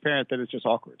and transparent that it's just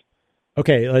awkward.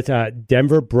 Okay, let's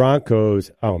Denver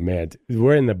Broncos. Oh man,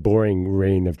 we're in the boring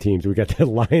reign of teams. We got the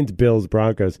Lions, Bills,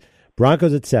 Broncos.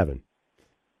 Broncos at 7.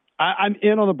 I'm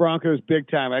in on the Broncos big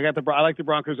time. I like the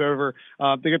Broncos over.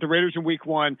 They got the Raiders in week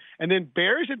 1, and then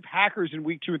Bears and Packers in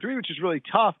week 2 and 3, which is really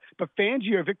tough. But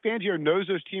Vic Fangio knows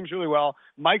those teams really well.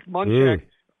 Mike Munchak,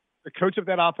 the coach of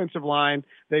that offensive line,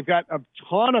 they've got a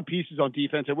ton of pieces on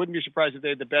defense. I wouldn't be surprised if they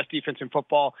had the best defense in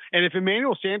football. And if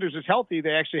Emmanuel Sanders is healthy,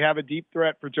 they actually have a deep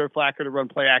threat for Joe Flacco to run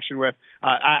play action with.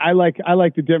 I like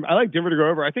Denver to go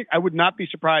over. I think I would not be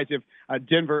surprised if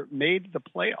Denver made the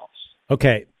playoffs.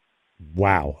 Okay.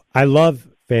 Wow. I love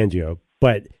Fangio,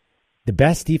 but the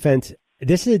best defense,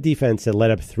 this is a defense that led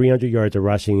up 300 yards of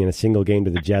rushing in a single game to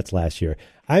the Jets last year.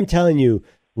 I'm telling you,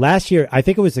 last year, I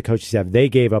think it was the coaching staff. They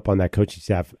gave up on that coaching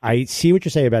staff. I see what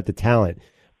you're saying about the talent,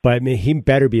 but I mean, he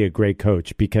better be a great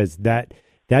coach because that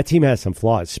team has some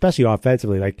flaws, especially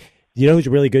offensively. Like, you know who's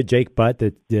really good? Jake Butt,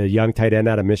 the young tight end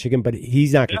out of Michigan, but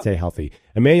he's not going to stay healthy.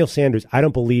 Emmanuel Sanders, I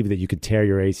don't believe that you could tear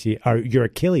your or your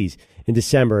Achilles in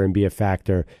December and be a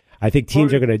factor. I think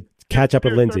teams are going to catch up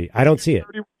with Lindsey. I don't see it.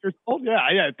 30 years old,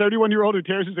 yeah, 31-year-old who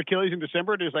tears his Achilles in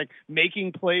December and is like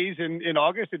making plays in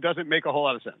August. It doesn't make a whole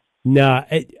lot of sense. No,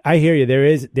 I hear you. There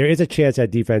is a chance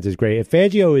that defense is great. If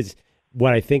Fangio is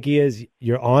what I think he is,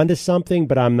 you're on to something,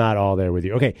 but I'm not all there with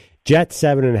you. Okay, Jets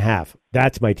 7.5.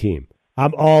 That's my team.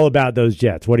 I'm all about those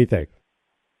Jets. What do you think?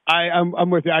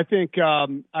 I'm with you. I think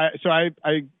we've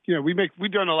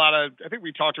done a lot of. I think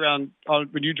we talked around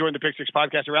when you joined the Pick Six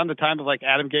podcast around the time of like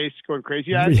Adam Gase going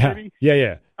crazy.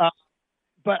 Yeah.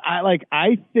 But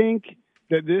I think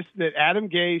that Adam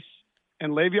Gase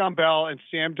and Le'Veon Bell and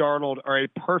Sam Darnold are a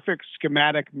perfect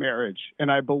schematic marriage,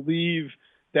 and I believe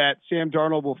that Sam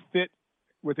Darnold will fit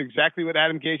with exactly what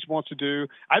Adam Gase wants to do.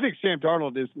 I think Sam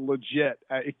Darnold is legit.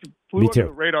 He flew under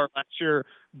the radar last year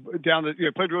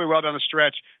played really well down the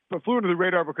stretch, but flew under the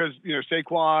radar because,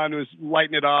 Saquon was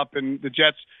lighting it up and the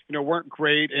Jets, weren't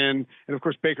great. And of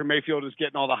course, Baker Mayfield is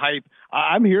getting all the hype.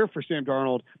 I'm here for Sam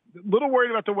Darnold. A little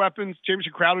worried about the weapons.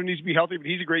 Jamison Crowder needs to be healthy, but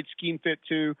he's a great scheme fit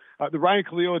too. The Ryan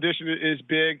Khalil addition is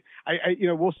big.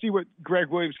 We'll see what Greg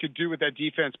Williams could do with that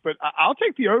defense, but I'll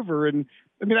take the over. And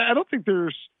I mean, I don't think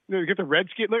there's, get the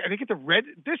Redskins. Look, I think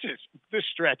this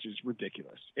stretch is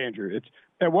ridiculous, Andrew. It's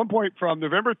at one point from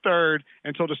November 3rd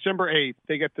until December 8th,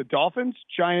 they get the Dolphins,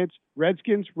 Giants,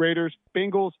 Redskins, Raiders,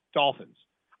 Bengals, Dolphins.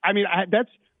 I mean,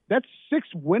 that's 6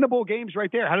 winnable games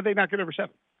right there. How did they not get over 7?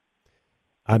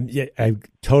 I'm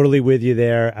totally with you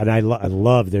there, and I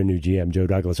love their new GM, Joe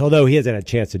Douglas, although he hasn't had a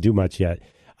chance to do much yet.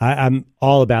 I'm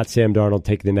all about Sam Darnold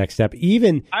taking the next step,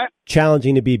 even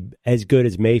challenging to be as good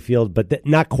as Mayfield, but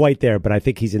not quite there, but I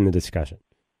think he's in the discussion.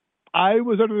 I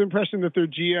was under the impression that their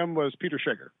GM was Peter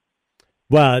Schrager.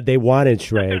 Well, they wanted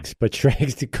Schrags, but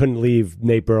Schrags couldn't leave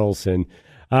Nate Burleson.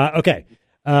 Okay.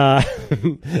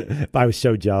 I was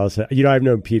so jealous. I've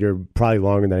known Peter probably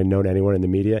longer than I've known anyone in the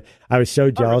media. I was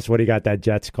so jealous when he got that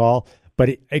Jets call, but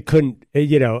it couldn't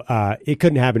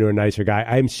happen to a nicer guy.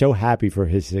 I'm so happy for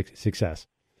his success.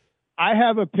 I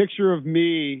have a picture of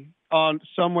me on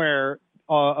somewhere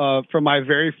from my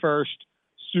very first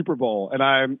Super Bowl,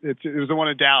 and it was the one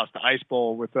in Dallas, the Ice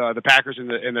Bowl with the Packers and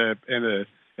the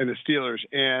Steelers.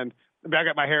 And the back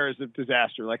of my hair is a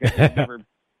disaster. Like I've never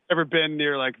been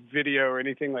near like video or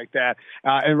anything like that.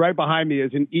 And right behind me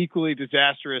is an equally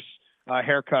disastrous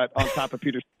haircut on top of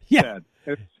Peter's head.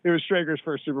 It was Schrager's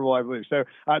first Super Bowl, I believe. So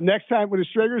next time when it's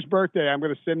Schrager's birthday, I'm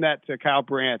going to send that to Kyle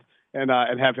Brandt and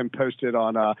have him post it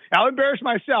on. I'll embarrass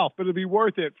myself, but it'll be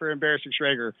worth it for embarrassing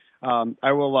Schrager. I'm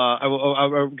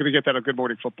going to get that on Good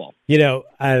Morning Football.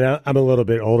 I'm a little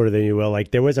bit older than you, Will.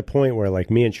 Like there was a point where like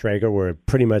me and Schrager were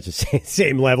pretty much the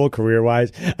same level career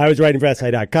wise. I was writing for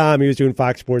SI.com. He was doing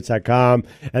FoxSports.com.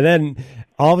 And then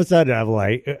all of a sudden I'm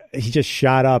like, he just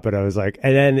shot up and I was like,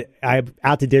 and then I'm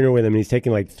out to dinner with him and he's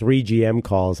taking like 3 GM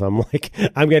calls. I'm like,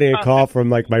 I'm getting a call from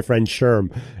like my friend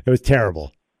Sherm. It was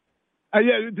terrible.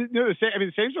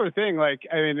 The same sort of thing. Like,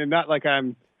 and not like I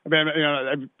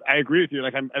agree with you.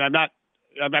 Like, I'm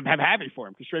happy for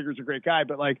him because Schrager's a great guy.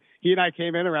 But like, he and I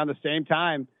came in around the same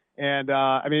time, and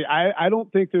I don't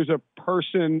think there's a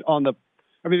person on the.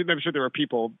 I'm sure there are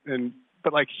people,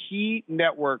 but like he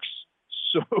networks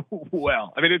so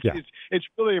well. It's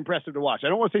really impressive to watch. I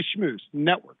don't want to say schmooze,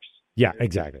 networks. Yeah,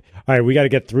 exactly. All right, we got to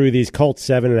get through these. Colts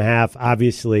 7.5.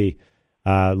 Obviously.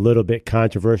 A little bit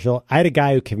controversial. I had a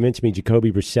guy who convinced me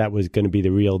Jacoby Brissett was going to be the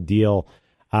real deal,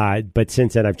 but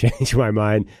since then I've changed my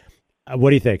mind. What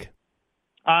do you think?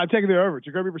 I'm taking the over.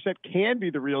 Jacoby Brissett can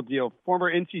be the real deal.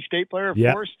 Former NC State player, of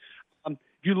course. If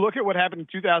you look at what happened in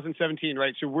 2017,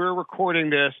 right? So we're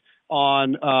recording this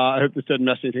on, I hope this doesn't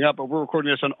mess anything up, but we're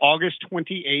recording this on August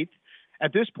 28th.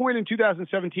 At this point in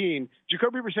 2017,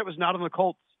 Jacoby Brissett was not on the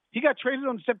Colts. He got traded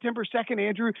on September 2nd,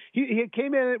 Andrew. He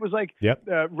came in, it was like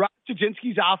Rob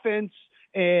Chudzinski's offense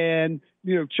and,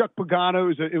 Chuck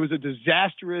Pagano. It was a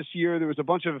disastrous year. There was a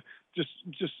bunch of just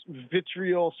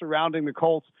vitriol surrounding the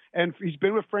Colts. And he's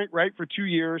been with Frank Reich for 2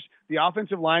 years. The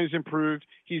offensive line has improved.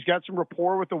 He's got some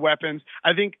rapport with the weapons.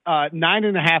 I think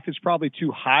 9.5 is probably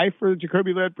too high for the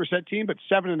Jacoby-led Brissett team, but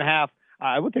 7.5,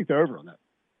 I would take the over on that.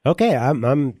 Okay,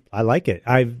 I like it.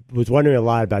 I was wondering a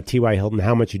lot about T.Y. Hilton,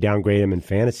 how much you downgrade him in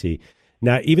fantasy.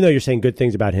 Now, even though you're saying good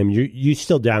things about him, you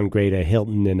still downgrade a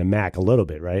Hilton and a Mack a little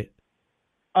bit, right?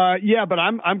 Yeah, but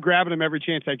I'm grabbing him every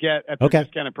chance I get at the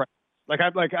discounted price.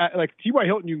 Like T.Y.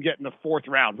 Hilton, you can get in the 4th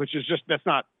round, which is just that's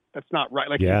not That's not right.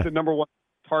 Like Yeah. he's the number one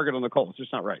target on the Colts. It's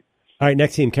just not right. All right,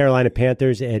 next team, Carolina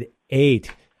Panthers at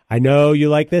 8. I know you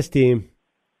like this team.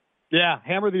 Yeah,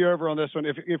 hammer the over on this one.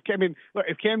 If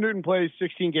Cam Newton plays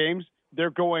 16 games, they're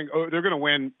going to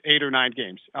win 8 or 9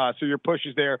 games. So your push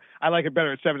is there. I like it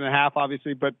better at 7.5,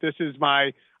 obviously, but this is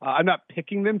my. I'm not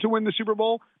picking them to win the Super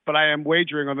Bowl, but I am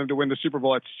wagering on them to win the Super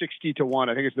Bowl at 60-1.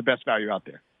 I think it's the best value out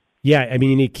there. Yeah, I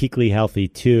mean you need Kuechly healthy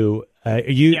too. Are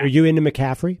you into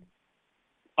McCaffrey?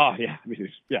 Oh yeah, I mean,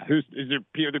 yeah. Are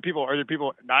there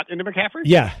people not into McCaffrey?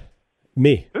 Yeah,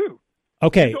 me. Who?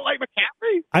 Okay. You don't like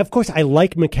McCaffrey? Of course, I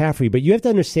like McCaffrey, but you have to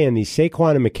understand these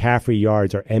Saquon and McCaffrey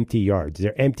yards are empty yards.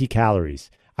 They're empty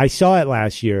calories. I saw it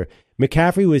last year.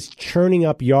 McCaffrey was churning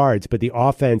up yards, but the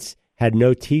offense had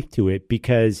no teeth to it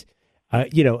because,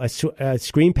 a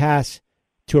screen pass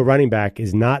to a running back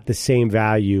is not the same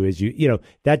value as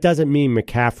that doesn't mean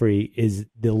McCaffrey is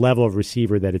the level of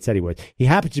receiver that it said he was. He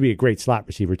happens to be a great slot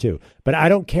receiver too, but I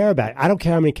don't care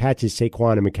how many catches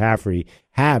Saquon and McCaffrey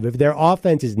have. If their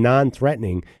offense is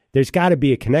non-threatening, there's got to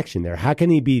be a connection there. How can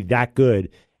he be that good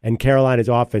and Carolina's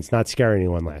offense not scare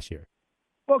anyone last year?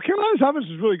 Well, Carolina's offense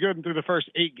was really good through the first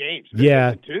 8 games.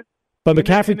 Yeah, but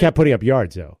McCaffrey kept putting up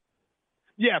yards though.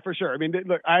 Yeah, for sure. I mean,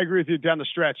 look, I agree with you down the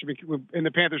stretch. I mean, and the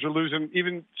Panthers are losing,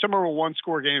 even some are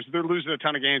 1-score games. They're losing a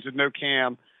ton of games with no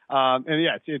Cam. And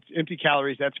yeah, it's empty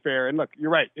calories. That's fair. And look,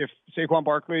 you're right. If Saquon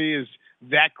Barkley is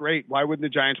that great, why wouldn't the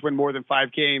Giants win more than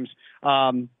 5 games?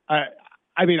 I'm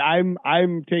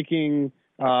taking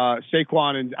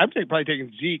Saquon, and probably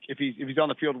taking Zeke if he's on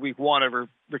the field week 1 over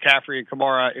McCaffrey and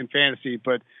Kamara in fantasy.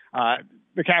 But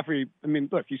McCaffrey, I mean,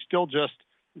 look, he's still just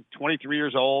 23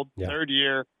 years old, third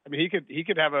year. I mean, he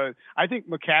could have I think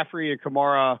McCaffrey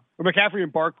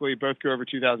and Barkley both go over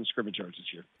 2,000 scrimmage yards this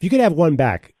year. If you could have one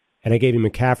back, and I gave you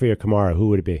McCaffrey or Kamara, who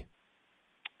would it be?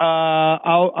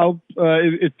 The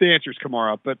answer is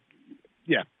Kamara, but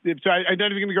yeah. So I'm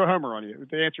not even going to go homer on you.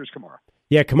 The answer is Kamara.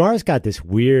 Yeah, Kamara's got this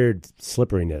weird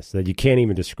slipperiness that you can't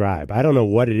even describe. I don't know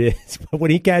what it is, but when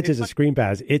he catches a screen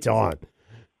pass, it's on.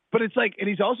 But it's like, and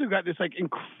he's also got this like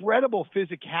incredible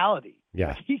physicality. Yeah,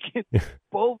 like he can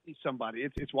bully somebody.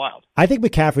 It's wild. I think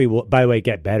McCaffrey will, by the way,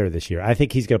 get better this year. I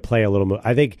think he's going to play a little more.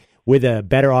 I think with a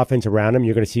better offense around him,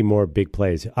 you're going to see more big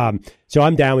plays. So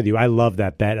I'm down with you. I love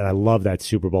that bet, and I love that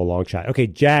Super Bowl long shot. Okay,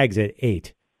 Jags at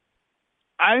 8.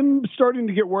 I'm starting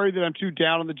to get worried that I'm too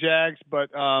down on the Jags,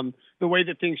 but the way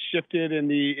that things shifted in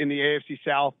the AFC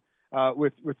South.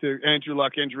 With the Andrew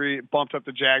Luck injury, it bumped up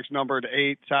the Jags number to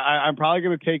 8. So I'm probably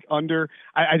going to take under.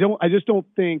 I just don't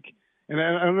think, and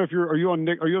I don't know if are you on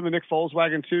the Nick Foles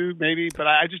wagon too, maybe, but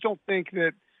I just don't think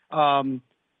that.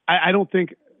 I don't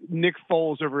think Nick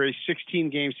Foles over a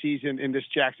 16-game season in this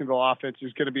Jacksonville offense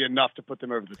is going to be enough to put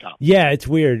them over the top. Yeah, it's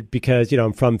weird because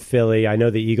I'm from Philly. I know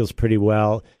the Eagles pretty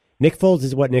well. Nick Foles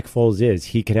is what Nick Foles is.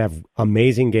 He can have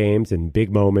amazing games and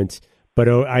big moments. But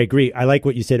I agree. I like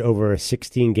what you said over a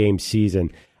 16-game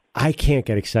season. I can't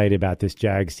get excited about this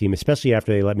Jags team, especially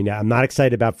after they let me know. I'm not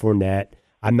excited about Fournette.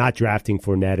 I'm not drafting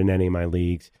Fournette in any of my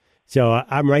leagues. So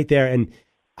I'm right there. And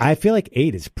I feel like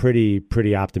 8 is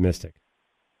pretty optimistic.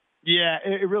 Yeah,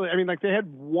 it really. I mean, like they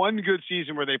had one good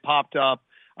season where they popped up.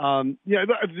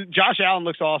 Josh Allen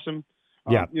looks awesome.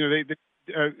 Yeah.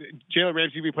 Jalen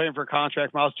Ramsey will be playing for a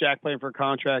contract. Miles Jack playing for a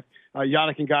contract.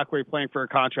 Yannick Ngakoue playing for a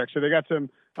contract. So they got some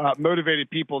motivated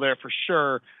people there for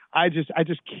sure. I just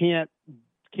can't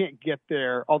get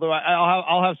there. Although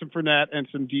I'll have some Fournette and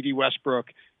some D.D. Westbrook.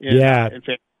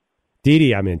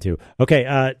 D.D. I'm into.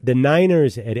 Okay, the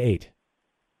Niners at 8.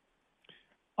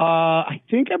 I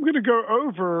think I'm going to go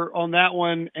over on that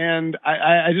one, and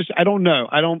I don't know.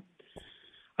 I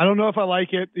don't know if I like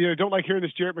it. Don't like hearing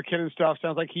this Jerick McKinnon stuff.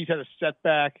 Sounds like he's had a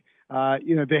setback.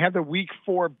 They have the week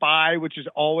 4 bye, which is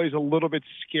always a little bit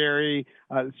scary.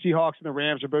 The Seahawks and the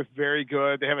Rams are both very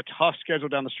good. They have a tough schedule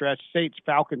down the stretch. Saints,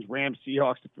 Falcons, Rams,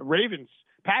 Seahawks, Ravens,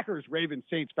 Packers, Ravens,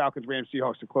 Saints, Falcons, Rams,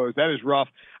 Seahawks to close. That is rough.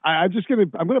 I'm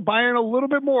going to buy in a little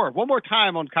bit more, one more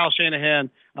time on Kyle Shanahan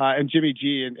and Jimmy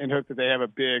G and hope that they have a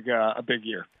big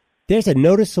year. There's a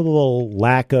noticeable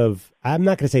lack of, I'm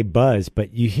not going to say buzz,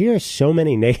 but you hear so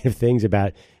many negative things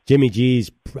about Jimmy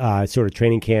G's sort of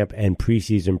training camp and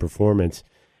preseason performance.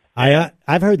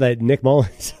 I've heard that Nick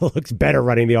Mullins looks better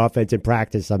running the offense in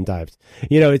practice sometimes.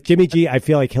 It's Jimmy G, I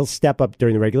feel like he'll step up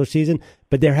during the regular season,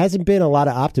 but there hasn't been a lot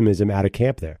of optimism out of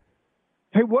camp there.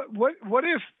 Hey, what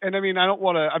if, and I mean,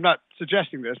 I'm not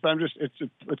suggesting this, but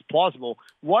it's plausible.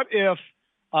 What if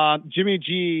Jimmy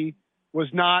G was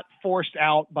not forced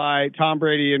out by Tom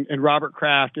Brady and Robert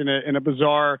Kraft in a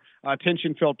bizarre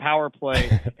tension-filled power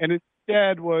play, and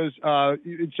instead was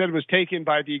taken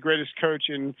by the greatest coach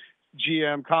in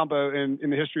GM combo in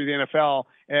the history of the NFL,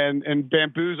 and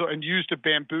bamboozle and used to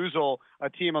bamboozle a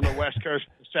team on the West Coast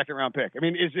with a second round pick. I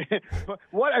mean, is it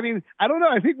what? I mean, I don't know.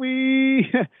 I think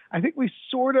we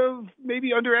sort of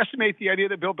maybe underestimate the idea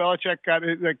that Bill Belichick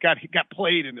got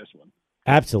played in this one.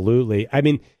 Absolutely. I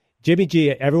mean, Jimmy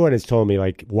G, everyone has told me,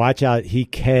 like, watch out. He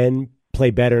can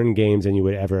play better in games than you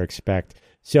would ever expect.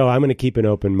 So I'm going to keep an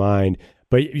open mind.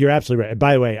 But you're absolutely right.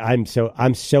 By the way, I'm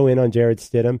so in on Jarrett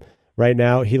Stidham right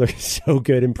now. He looks so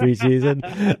good in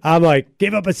preseason. I'm like,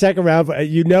 give up a second round.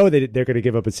 You know that they're going to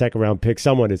give up a second round pick.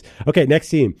 Someone is. Okay, next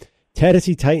team.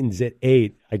 Tennessee Titans at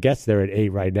 8. I guess they're at 8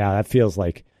 right now. That feels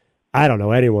like, I don't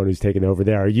know anyone who's taken over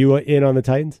there. Are you in on the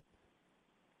Titans?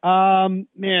 Man,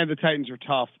 the Titans are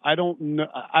tough. I don't know.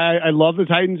 I love the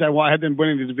Titans. I had them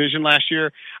winning the division last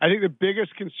year. I think the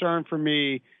biggest concern for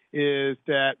me is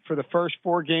that for the first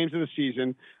 4 games of the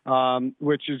season,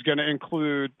 which is going to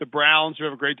include the Browns, who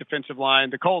have a great defensive line,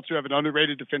 the Colts, who have an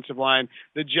underrated defensive line,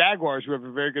 the Jaguars, who have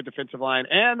a very good defensive line,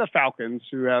 and the Falcons,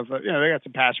 who have, they got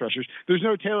some pass rushers. There's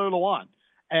no Taylor Lewan.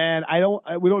 And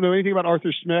we don't know anything about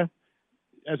Arthur Smith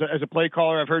as a play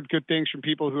caller. I've heard good things from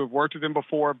people who have worked with him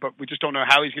before, but we just don't know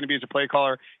how he's going to be as a play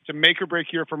caller. It's a make or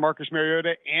break year for Marcus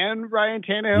Mariota and Ryan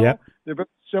Tannehill. Yep. They're both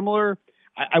similar.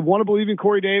 I want to believe in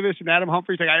Corey Davis and Adam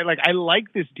Humphries. I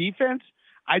like this defense.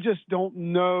 I just don't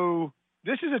know.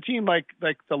 This is a team like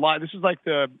this is like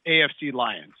the AFC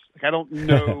Lions. Like, I don't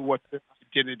know what their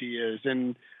identity is,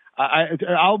 and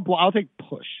I'll take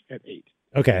push at 8.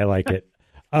 Okay, I like it.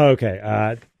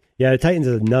 Okay, yeah, the Titans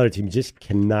is another team you just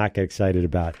cannot get excited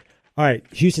about. All right,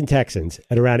 Houston Texans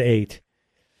at around 8,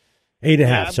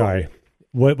 8.5. Sorry,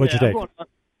 what's your take?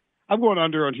 I'm going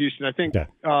under on Houston. I think.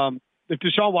 Okay. If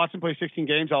Deshaun Watson plays 16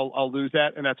 games, I'll lose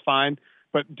that, and that's fine.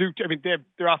 But Duke, I mean,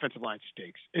 their offensive line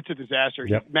stinks. It's a disaster.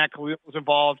 Yep. Matt Khalil was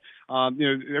involved.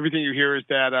 Everything you hear is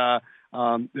that,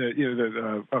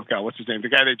 what's his name? The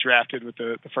guy they drafted with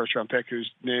the first round pick, whose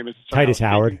name is Titus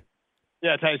Howard.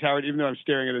 Yeah, Titus Howard. Even though I'm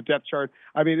staring at a depth chart,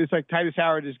 I mean, it's like Titus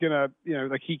Howard is gonna,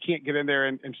 he can't get in there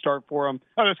and start for him.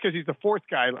 Oh, that's because he's the 4th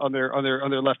guy on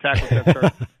their left tackle depth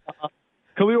chart.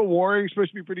 Khalil Warring's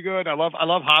supposed to be pretty good. I love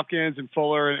Hopkins and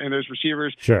Fuller and those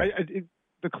receivers. Sure.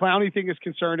 The Clowney thing is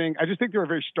concerning. I just think they're a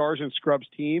very stars and scrubs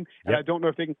team, and I don't know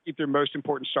if they can keep their most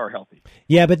important star healthy.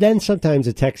 Yeah, but then sometimes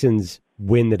the Texans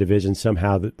win the division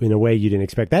somehow in a way you didn't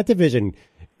expect. That division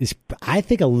is, I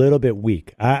think, a little bit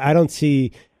weak. I don't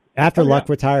see, after Luck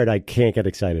retired, I can't get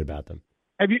excited about them.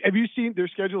 Have you seen their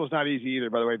schedule is not easy either,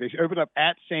 by the way. They open up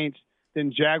at Saints,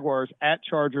 then Jaguars, at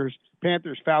Chargers,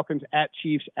 Panthers, Falcons, at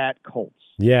Chiefs, at Colts.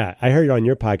 Yeah, I heard on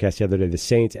your podcast the other day, the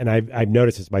Saints, and I've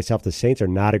noticed this myself, the Saints are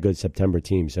not a good September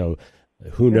team, so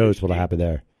who knows what will happen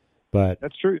there. But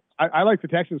that's true. I like the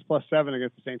Texans +7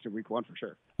 against the Saints in week 1 for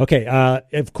sure. Okay,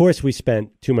 of course we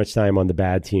spent too much time on the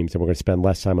bad teams, and we're going to spend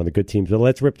less time on the good teams, but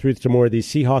let's rip through some more of these.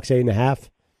 Seahawks 8.5.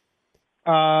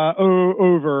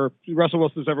 Over. Russell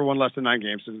Wilson's ever won less than 9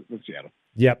 games with Seattle.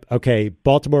 Yep. Okay,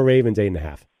 Baltimore Ravens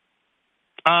 8.5.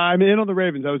 I'm in on the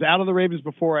Ravens. I was out on the Ravens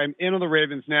before. I'm in on the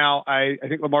Ravens now. I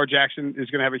think Lamar Jackson is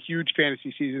going to have a huge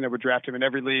fantasy season that would draft him in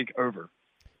every league. Over.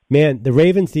 Man, the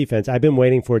Ravens defense, I've been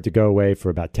waiting for it to go away for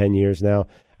about 10 years now.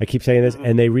 I keep saying this,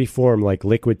 and they reform like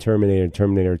Liquid Terminator and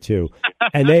Terminator 2.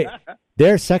 And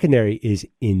their secondary is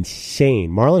insane.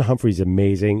 Marlon Humphrey's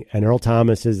amazing, and Earl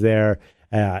Thomas is there.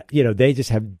 They just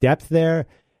have depth there.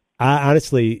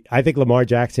 Honestly, I think Lamar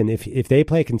Jackson, if they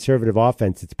play a conservative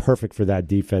offense, it's perfect for that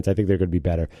defense. I think they're going to be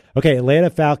better. Okay, Atlanta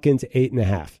Falcons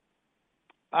 8.5.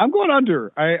 I'm going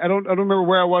under. I don't remember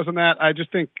where I was on that. I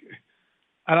just think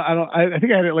I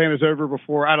think I had Atlanta's over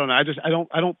before. I don't know.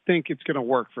 I don't think it's going to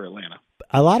work for Atlanta.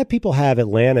 A lot of people have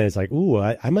Atlanta as like, ooh,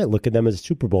 I might look at them as a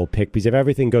Super Bowl pick because if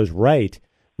everything goes right,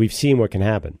 we've seen what can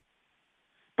happen.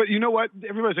 But you know what?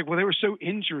 Everybody's like, well, they were so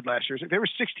injured last year. They were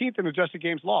 16th in adjusted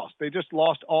games lost. They just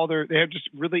lost they have just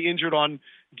really injured on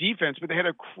defense, but they had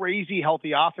a crazy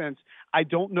healthy offense. I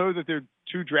don't know that their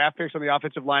 2 draft picks on the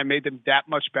offensive line made them that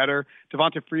much better.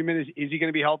 Devonta Freeman, is he going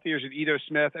to be healthy, or is it Ito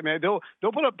Smith? I mean, they'll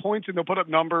put up points and they'll put up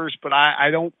numbers, but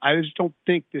I just don't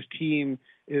think this team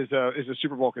is a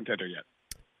Super Bowl contender yet.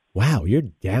 Wow, you're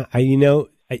down.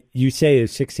 You say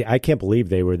it's 60. I can't believe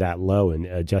they were that low,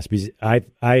 and just because I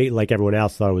like everyone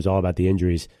else thought it was all about the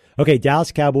injuries. Okay,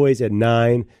 Dallas Cowboys at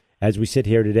 9. As we sit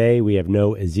here today, we have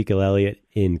no Ezekiel Elliott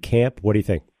in camp. What do you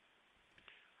think?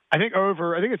 I think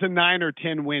over. I think it's a 9 or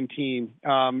 10 win team.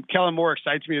 Kellen Moore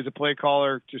excites me as a play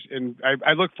caller. And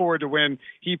I look forward to when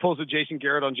he pulls a Jason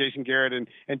Garrett on Jason Garrett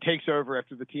and takes over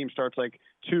after the team starts like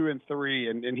 2-3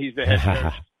 and he's the head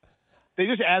coach. They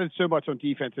just added so much on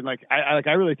defense, and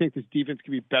I really think this defense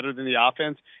can be better than the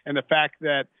offense. And the fact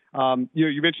that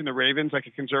You mentioned the Ravens, like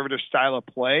a conservative style of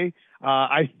play.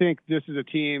 I think this is a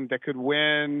team that could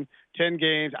win 10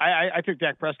 games. I took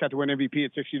Dak Prescott to win MVP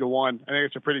at 60-1. I think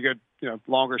it's a pretty good,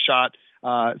 longer shot.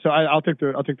 So I'll take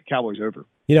the Cowboys over.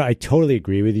 I totally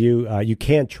agree with you. You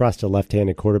can't trust a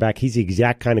left-handed quarterback. He's the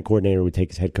exact kind of coordinator who would take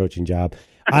his head coaching job.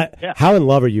 Yeah. How in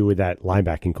love are you with that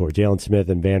linebacking core, Jalen Smith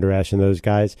and Van Der Esch and those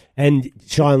guys, and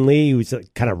Sean Lee, who's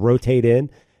kind of rotate in?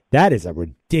 That is a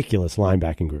ridiculous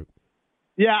linebacking group.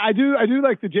 Yeah, I do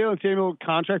like the Jalen Samuel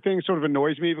contract thing. Sort of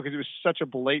annoys me because it was such a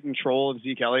blatant troll of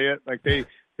Zeke Elliott. Like they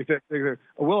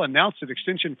will announce an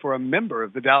extension for a member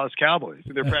of the Dallas Cowboys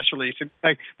in their press release, and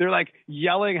they're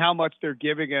yelling how much they're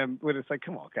giving him. When it's like,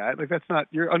 come on, guy, that's not,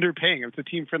 you're underpaying him. It's a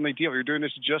team friendly deal. You're doing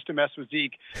this just to mess with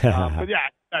Zeke. But yeah,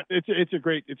 it's a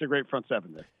great front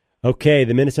seven there. Okay,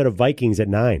 the Minnesota Vikings at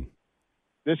 9.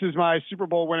 This is my Super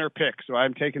Bowl winner pick, so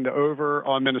I'm taking the over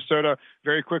on Minnesota.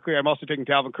 Very quickly, I'm also taking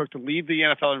Dalvin Cook to lead the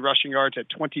NFL in rushing yards at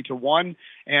 20-1.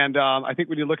 And I think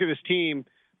when you look at this team,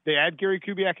 they add Gary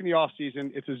Kubiak in the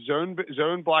offseason. It's a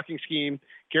zone blocking scheme.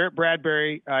 Garrett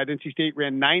Bradbury at NC State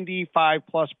ran 95+%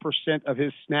 of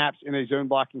his snaps in a zone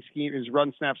blocking scheme, his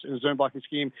run snaps in a zone blocking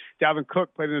scheme. Dalvin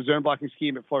Cook played in a zone blocking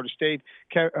scheme at Florida State.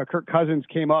 Kirk Cousins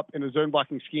came up in a zone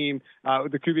blocking scheme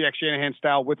with the Kubiak-Shanahan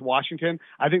style with Washington.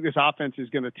 I think this offense is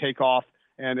going to take off,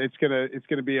 and it's going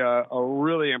to be a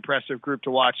really impressive group to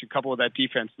watch. A couple of that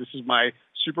defense. This is my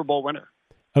Super Bowl winner.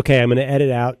 Okay, I'm going to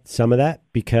edit out some of that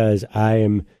because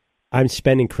I'm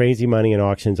spending crazy money in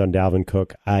auctions on Dalvin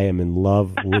Cook. I am in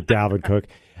love with Dalvin Cook.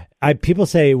 People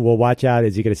say, well, watch out.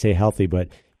 Is he going to stay healthy? But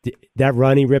that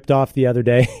run he ripped off the other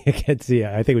day against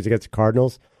I think it was against the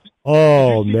Cardinals.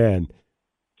 Oh, man.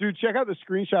 Dude, check out the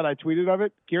screenshot I tweeted of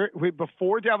it.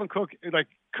 Before Dalvin Cook,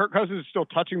 Kirk Cousins is still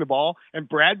touching the ball, and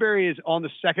Bradbury is on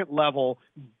the second level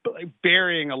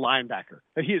burying a linebacker.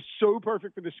 And he is so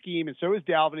perfect for the scheme, and so is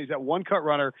Dalvin. He's that one-cut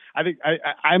runner. I think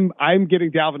I'm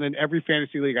getting Dalvin in every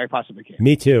fantasy league I possibly can.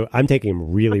 Me too. I'm taking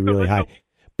him really, really high.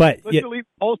 But let's delete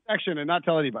the whole section and not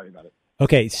tell anybody about it.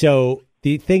 Okay, so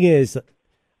the thing is,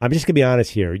 I'm just going to be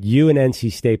honest here. You and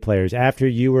NC State players, after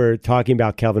you were talking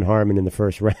about Kelvin Harmon in the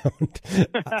first round.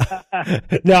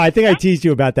 No, I think I teased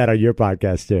you about that on your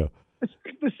podcast too.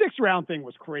 The 6th round thing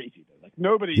was crazy.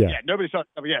 Nobody saw it.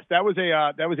 Yes, that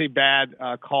was a bad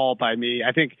call by me.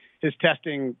 I think his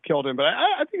testing killed him, but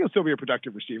I think he'll still be a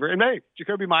productive receiver. And hey,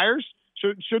 Jacoby Myers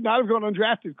should not have gone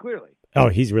undrafted, clearly. Oh,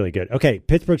 he's really good. Okay,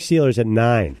 Pittsburgh Steelers at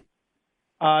 9.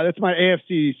 That's my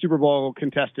AFC Super Bowl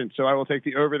contestant, so I will take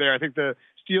the over there. I think the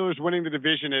Steelers winning the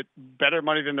division at better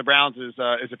money than the Browns is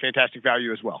a fantastic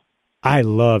value as well. I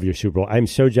love your Super Bowl. I'm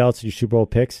so jealous of your Super Bowl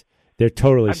picks. They're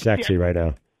totally sexy right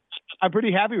now. I'm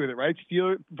pretty happy with it, right?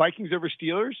 Vikings over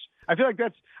Steelers. I feel like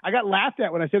I got laughed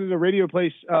at when I said it at a radio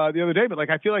place the other day, but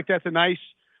I feel like that's a nice.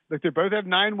 They both have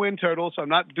 9 win totals, so I'm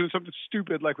not doing something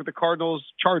stupid like with the Cardinals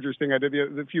Chargers thing I did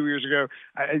a few years ago.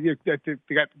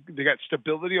 They got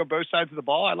stability on both sides of the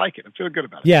ball. I like it. I'm feeling good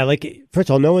about it. Yeah, first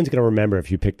of all, no one's going to remember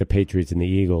if you pick the Patriots and the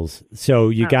Eagles, so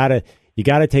you gotta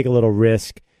take a little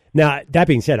risk. Now, that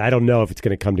being said, I don't know if it's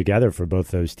going to come together for both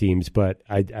those teams, but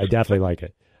I definitely like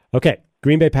it. Okay,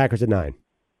 Green Bay Packers at 9.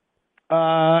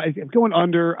 I'm going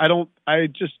under. I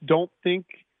just don't think.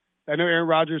 I know Aaron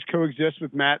Rodgers coexists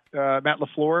with Matt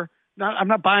LaFleur. I'm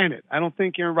not buying it. I don't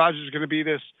think Aaron Rodgers is going to be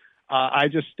this. I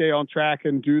just stay on track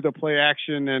and do the play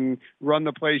action and run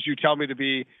the plays you tell me to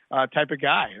be type of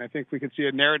guy. And I think we could see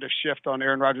a narrative shift on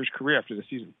Aaron Rodgers' career after the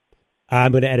season.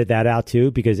 I'm going to edit that out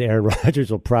too because Aaron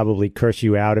Rodgers will probably curse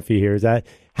you out if he hears that.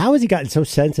 How has he gotten so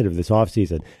sensitive this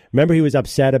offseason? Remember, he was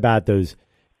upset about those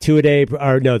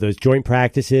those joint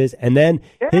practices. And then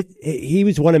he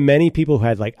was one of many people who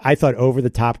had I thought over the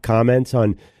top comments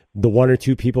on the 1 or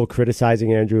 2 people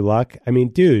criticizing Andrew Luck. I mean,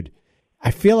 dude,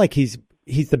 I feel like he's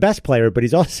the best player, but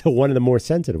he's also one of the more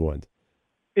sensitive ones.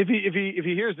 If he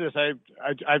hears this, I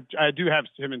do have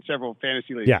him in several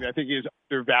fantasy leagues. Yeah. I think he is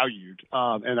undervalued.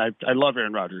 And I love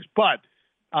Aaron Rodgers, but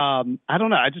I don't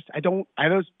know. I just don't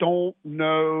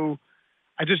know.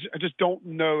 I just don't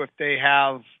know if they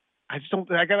have. It's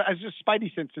just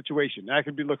Spidey sense situation. I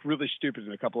could look really stupid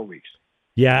in a couple of weeks.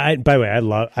 Yeah. By the way,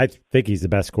 I think he's the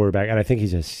best quarterback, and I think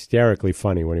he's hysterically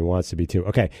funny when he wants to be too.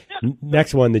 Okay. Yeah.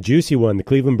 Next one, the juicy one, the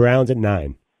Cleveland Browns at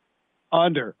 9.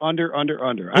 Under.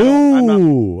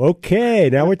 Ooh. Okay.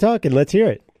 Now we're talking. Let's hear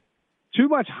it. too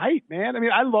much hype, man. I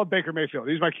mean, I love Baker Mayfield.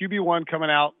 He's my QB1 coming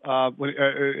out,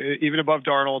 even above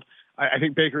Darnold. I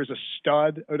think Baker is a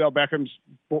stud. Odell Beckham's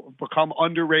become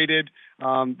underrated.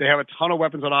 They have a ton of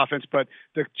weapons on offense, but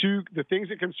the things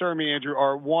that concern me, Andrew,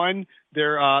 are one,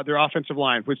 their offensive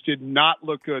line, which did not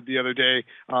look good the other day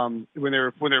when they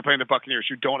were playing the Buccaneers,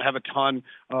 who don't have a ton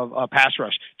of pass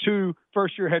rush. Two,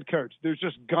 first-year head coach. There's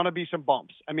just gonna be some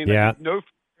bumps. I mean, no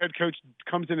head coach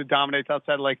comes in and dominates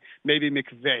outside of like maybe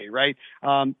McVay, right?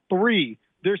 Three,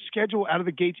 their schedule out of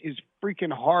the gates is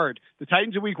freaking hard. The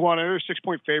Titans in week 1, I know they're a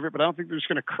 6-point favorite, but I don't think they're just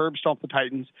going to curb stomp the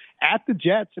Titans. At the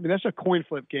Jets, I mean, that's a coin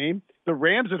flip game. The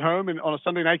Rams at home and on a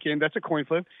Sunday night game, that's a coin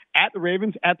flip. At the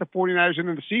Ravens, at the 49ers, and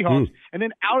then the Seahawks. And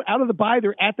then out of the bye,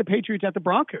 they're at the Patriots, at the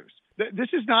Broncos. This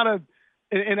is not a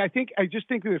 – and I just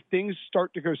think that if things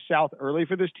start to go south early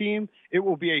for this team, it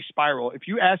will be a spiral. If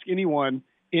you ask anyone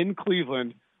in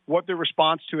Cleveland what their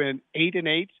response to an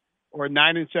 8-8 or a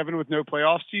 9-7 with no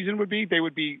playoff season would be, they'll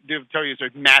tell you it's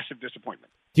a massive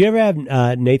disappointment. Do you ever have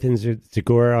Nathan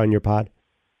Zagora on your pod?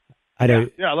 I know.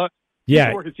 Yeah, look.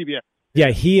 Yeah. Work at CBS. Yeah,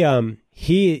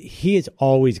 he is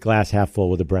always glass half full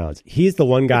with the Browns. He's the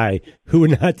one guy who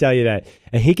would not tell you that,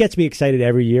 and he gets me excited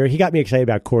every year. He got me excited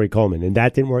about Corey Coleman, and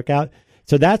that didn't work out.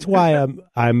 So that's why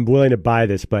I'm willing to buy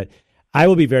this, but I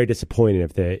will be very disappointed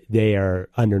if they are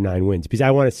under 9 wins because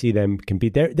I want to see them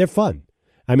compete. They're fun.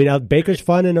 I mean, Baker's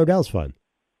fun and Odell's fun.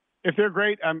 If they're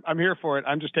great, I'm here for it.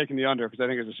 I'm just taking the under because I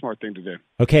think it's a smart thing to do.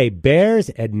 Okay, Bears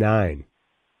at 9.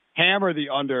 Hammer the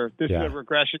under. This is a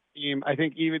regression team. I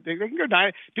think even they can go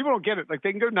 9. People don't get it. Like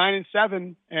they can go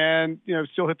 9-7 and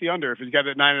still hit the under if he's got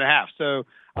it at 9.5. So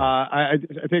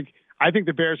I think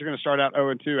the Bears are going to start out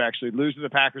 0-2. Actually, lose to the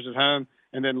Packers at home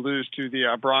and then lose to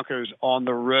the Broncos on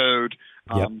the road.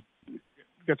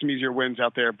 Got some easier wins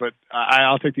out there, but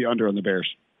I'll take the under on the Bears.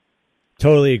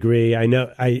 Totally agree. I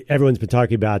know everyone's been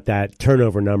talking about that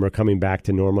turnover number coming back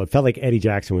to normal. It felt like Eddie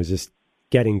Jackson was just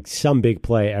getting some big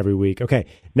play every week. Okay,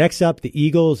 next up, the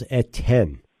Eagles at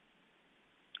 10.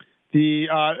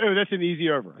 That's an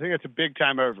easy over. I think that's a big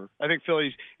time over. I think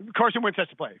Carson Wentz has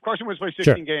to play. Carson Wentz plays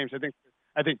 16 games. I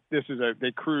think this is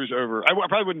they cruise over. I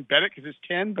probably wouldn't bet it because it's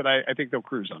 10, but I think they'll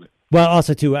cruise on it. Well,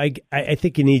 also too, I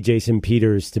think you need Jason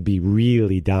Peters to be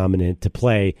really dominant to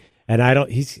play. And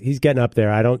he's getting up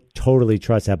there. I don't totally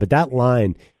trust that. But that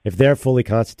line, if they're fully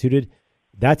constituted,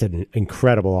 that's an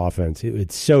incredible offense.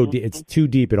 It's too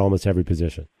deep at almost every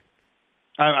position.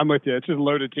 I'm with you. It's just a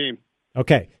loaded team.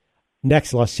 Okay.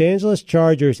 Next, Los Angeles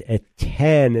Chargers at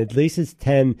 10. At least it's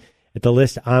 10 at the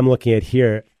list I'm looking at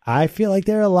here. I feel like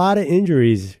there are a lot of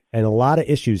injuries and a lot of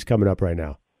issues coming up right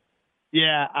now.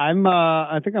 Yeah,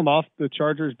 I think I'm off the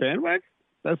Chargers bandwagon.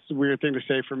 That's a weird thing to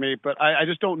say for me, but I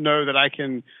just don't know that I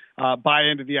can buy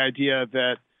into the idea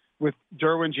that with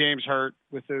Derwin James hurt,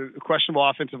 with the questionable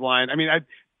offensive line, I mean,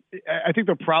 I think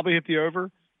they'll probably hit the over,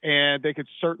 and they could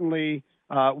certainly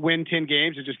win 10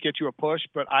 games and just get you a push.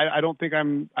 But I don't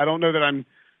know that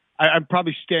I'm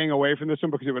probably staying away from this one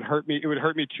because it would hurt me. It would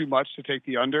hurt me too much to take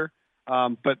the under.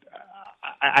 But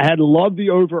I had loved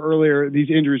the over earlier. These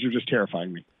injuries are just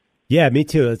terrifying me. Yeah, me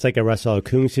too. It's like a Russell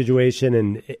Okung situation,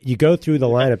 and you go through the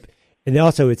lineup, and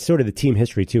also it's sort of the team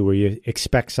history too, where you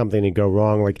expect something to go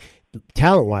wrong. Like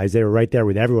talent-wise, they were right there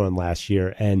with everyone last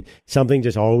year, and something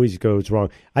just always goes wrong.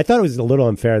 I thought it was a little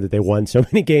unfair that they won so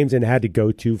many games and had to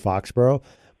go to Foxborough,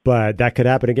 but that could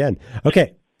happen again.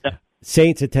 Okay,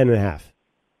 Saints at 10.5.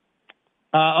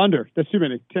 Under. That's too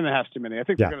many. 10.5 is too many. I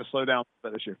think they're going to slow down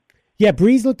this year. Yeah,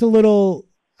 Breeze looked a little,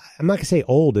 I'm not going to say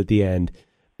old at the end,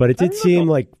 but it did seem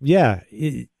like,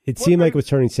 it seemed like it was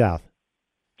turning south.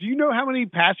 Do you know how many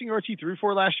passing yards he threw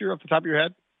for last year off the top of your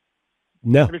head?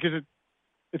 No. Because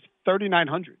it's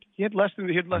 3,900. He had less than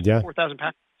 4,000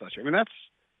 passes last year. I mean, that's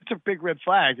a big red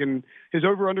flag. And his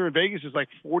over under in Vegas is like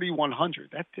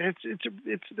 4,100.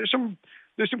 There's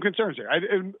some concerns there.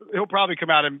 He'll probably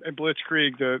come out and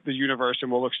blitzkrieg the universe,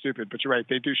 and we'll look stupid. But you're right;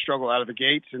 they do struggle out of the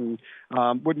gates, and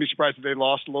wouldn't be surprised if they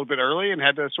lost a little bit early and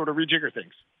had to sort of rejigger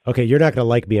things. Okay, you're not going to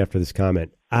like me after this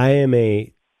comment. I am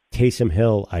a Taysom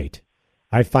Hill-ite.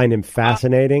 I find him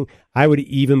fascinating. I would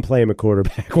even play him a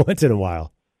quarterback once in a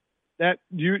while. That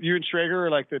you and Schrager are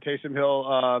like the Taysom Hill,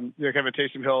 have a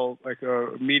Taysom Hill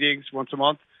meetings once a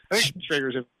month. I think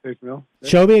Schrager's a Taysom Hill.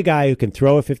 Show me a guy who can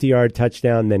throw a 50-yard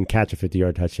touchdown, then catch a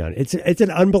 50-yard touchdown. It's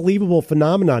an unbelievable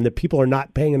phenomenon that people are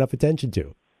not paying enough attention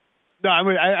to. No,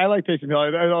 I like Taysom Hill.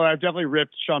 I've definitely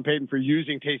ripped Sean Payton for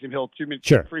using Taysom Hill too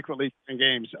frequently in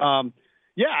games. I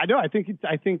know. I think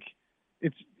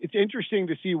it's interesting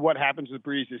to see what happens with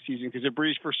Breeze this season because if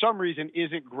Breeze for some reason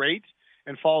isn't great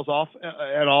and falls off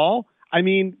at all. I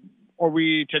mean, Are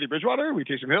we Teddy Bridgewater? Are we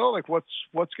Taysom Hill? Like, what's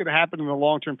going to happen in the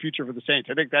long-term future for the Saints?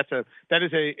 I think that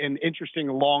is an interesting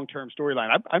long-term storyline.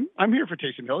 I'm here for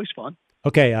Taysom Hill. He's fun.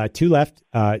 Okay, 2 left.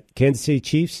 Kansas City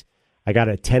Chiefs. I got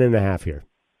a 10.5 here.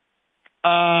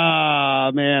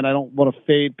 Man, I don't want to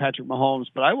fade Patrick Mahomes,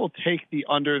 but I will take the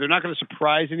under. They're not going to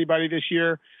surprise anybody this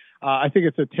year. I think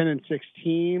it's a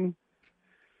 10-16.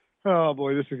 Oh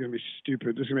boy, this is going to be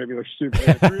stupid. This is going to make me look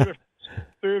stupid.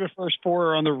 Three of the first 4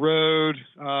 are on the road.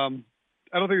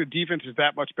 I don't think the defense is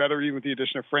that much better, even with the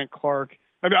addition of Frank Clark.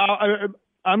 I mean,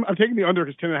 I'm taking the under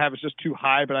because 10.5 is just too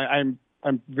high, but I'm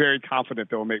very confident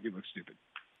that will make me look stupid.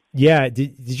 Yeah.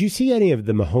 Did you see any of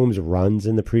the Mahomes runs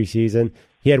in the preseason?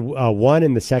 He had one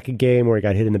in the second game where he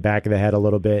got hit in the back of the head a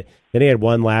little bit. Then he had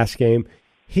one last game.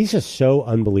 He's just so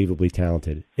unbelievably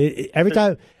talented. Every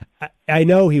time, I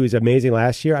know he was amazing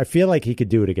last year. I feel like he could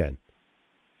do it again.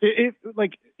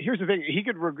 Like, here's the thing. He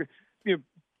could,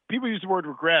 people use the word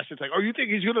regress. It's like, oh, you think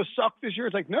he's going to suck this year?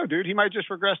 It's like, no, dude, he might just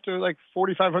regress to like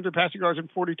 4,500 passing yards and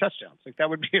 40 touchdowns. Like that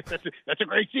would be, that's a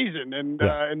great season. And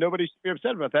nobody should be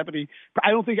upset about that. But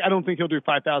I don't think he'll do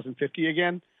 5,050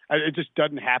 again. It just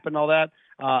doesn't happen all that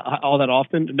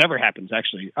often. It never happens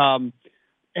actually.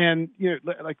 And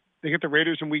like they get the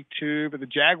Raiders in week 2, but the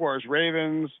Jaguars,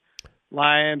 Ravens,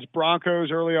 Lions, Broncos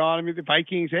early on. I mean, the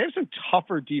Vikings, they have some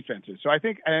tougher defenses. So I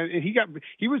think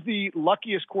he was the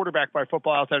luckiest quarterback by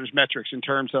Football Outsiders metrics in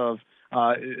terms of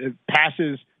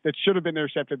passes that should have been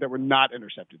intercepted that were not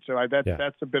intercepted. So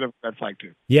that's a bit of a red flag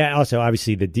too. Yeah. Also,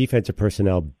 obviously, the defensive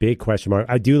personnel, big question mark.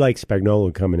 I do like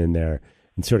Spagnuolo coming in there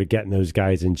and sort of getting those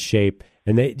guys in shape.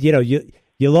 And they,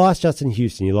 you lost Justin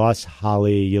Houston, you lost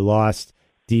Holly, you lost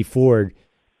D Ford.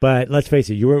 But let's face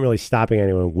it, you weren't really stopping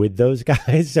anyone with those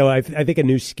guys. So I think a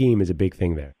new scheme is a big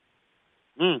thing there.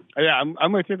 Yeah,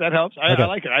 I'm with you. That helps. I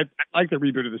like it. I like the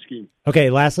reboot of the scheme. Okay,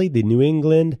 lastly, the New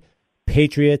England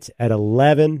Patriots at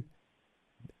 11.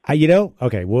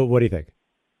 Okay, what do you think?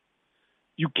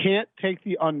 You can't take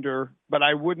the under, but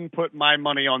I wouldn't put my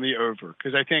money on the over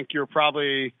because I think you're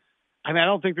probably – I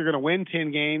don't think they're going to win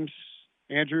 10 games,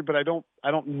 Andrew, but I don't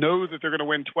know that they're going to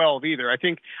win 12 either. I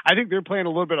think they're playing a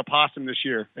little bit of possum this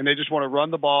year, and they just want to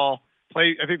run the ball,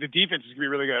 play. I think the defense is going to be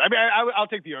really good. I mean, I'll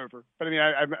take the over, but I mean,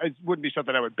 it wouldn't be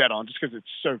something I would bet on just because it's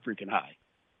so freaking high.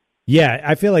 Yeah,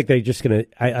 I feel like they're just going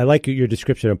to. I like your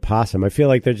description of possum. I feel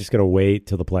like they're just going to wait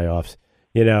till the playoffs.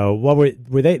 What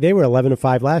were they? They were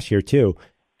 11-5 last year too,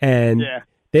 and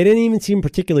they didn't even seem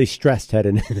particularly stressed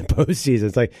heading into the postseason.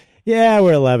 It's like, yeah,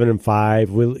 we're 11-5.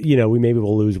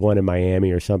 We'll lose one in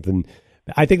Miami or something.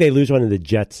 I think they lose one to the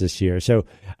Jets this year. So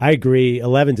I agree.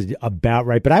 11's about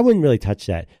right, but I wouldn't really touch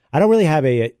that. I don't really have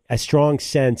a strong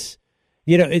sense.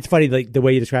 It's funny, like the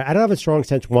way you describe it. I don't have a strong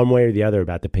sense one way or the other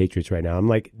about the Patriots right now. I'm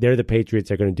like, they're the Patriots.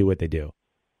 They're going to do what they do.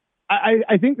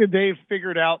 I think that they've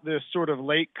figured out this sort of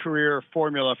late career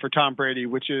formula for Tom Brady,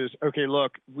 which is, okay,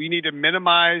 look, we need to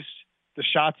minimize the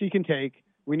shots he can take.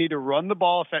 We need to run the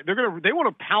ball. They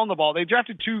want to pound the ball. They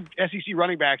drafted 2 SEC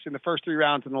running backs in the first 3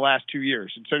 rounds in the last 2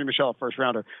 years. And Sony Michel, a first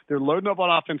rounder. They're loading up on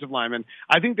offensive linemen.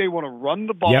 I think they want to run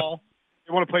the ball. Yep.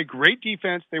 They want to play great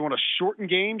defense. They want to shorten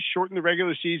games, shorten the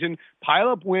regular season, pile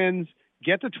up wins,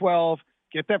 get to 12,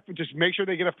 just make sure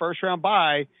they get a first round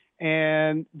bye.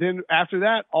 And then after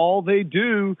that, all they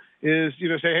do is,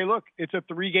 say, hey, look, it's a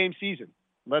 3-game season.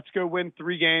 Let's go win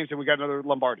 3 games and we got another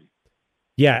Lombardi.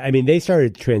 Yeah, I mean, they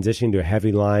started transitioning to a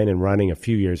heavy line and running a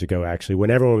few years ago, actually,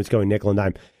 when everyone was going nickel and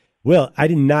dime. Will, I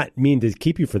did not mean to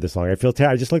keep you for this long. I feel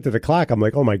terrible. I just looked at the clock. I'm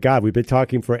like, oh, my God, we've been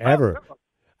talking forever.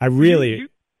 I really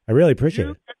appreciate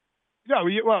it. No.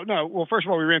 Well, first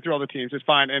of all, we ran through all the teams. It's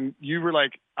fine. And you were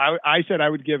like, I said I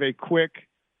would give a quick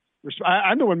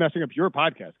I'm the one messing up your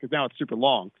podcast because now it's super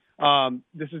long.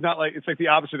 This is not like, it's like the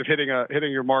opposite of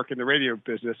hitting your mark in the radio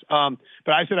business.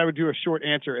 But I said I would do a short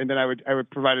answer and then I would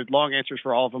provide long answers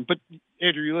for all of them. But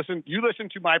Andrew, you listen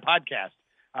to my podcast.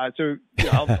 So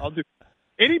I'll do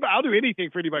I'll do anything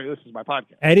for anybody who listens to my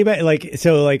podcast. Anybody like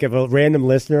if a random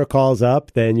listener calls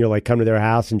up, then you'll come to their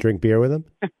house and drink beer with them.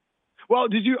 Well,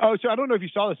 did you? Oh, so I don't know if you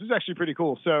saw this. This is actually pretty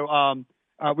cool. So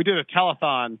we did a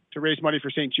telethon to raise money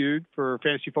for St. Jude for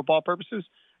fantasy football purposes.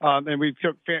 And we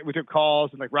took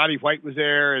calls, and like Roddy White was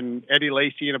there, and Eddie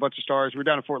Lacy, and a bunch of stars. We were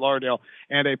down in Fort Lauderdale,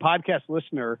 and a podcast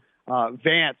listener,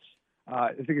 Vance,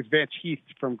 I think it's Vance Heath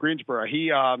from Greensboro.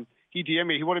 He DM'd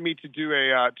me. He wanted me to do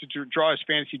to draw his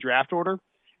fantasy draft order,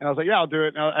 and I was like, yeah, I'll do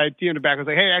it. And I DM'd him back. I was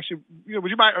like, hey, actually,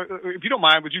 would you mind, if you don't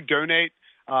mind, would you donate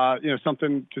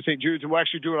something to St. Jude's, and we'll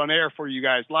actually do it on air for you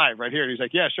guys live right here. And he's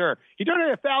like, yeah, sure. He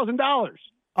donated $1,000.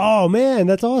 Oh man,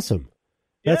 that's awesome.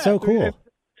 That's so cool.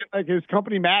 like his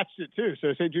company matched it too.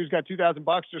 So St. Jude's got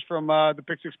 $2,000 just from the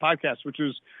Pick Six podcast, which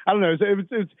was, I don't know,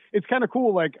 it's kind of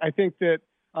cool. Like I think that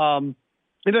and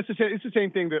it's the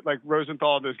same thing that like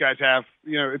Rosenthal and those guys have.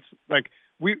 You know, it's like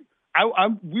we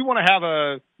want to have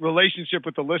a relationship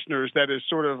with the listeners that is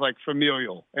sort of like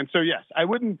familial. And so yes, I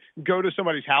wouldn't go to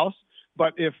somebody's house,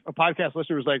 but if a podcast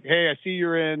listener was like, "Hey, I see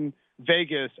you're in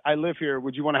Vegas. I live here.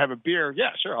 Would you want to have a beer?"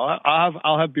 Yeah, sure.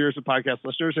 I'll have beers with podcast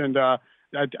listeners, and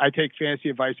I take fantasy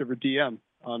advice over DM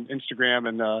on Instagram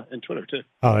and Twitter too.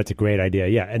 Oh, that's a great idea.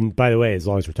 Yeah, and by the way, as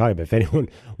long as we're talking about, if anyone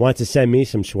wants to send me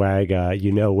some swag,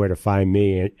 you know where to find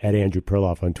me at Andrew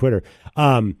Perloff on Twitter.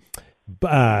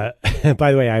 By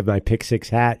the way, I have my Pick Six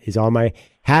hat is on my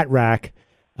hat rack.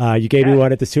 You gave me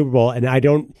one at the Super Bowl, and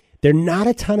there are not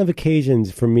a ton of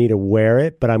occasions for me to wear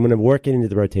it, but I'm going to work it into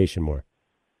the rotation more.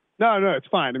 No, it's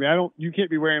fine. I mean, you can't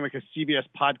be wearing like a CBS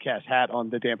podcast hat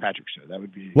on the Dan Patrick Show. That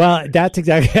would be. Well, that's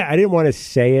exactly, I didn't want to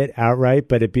say it outright,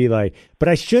 but it'd be like, but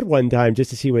I should one time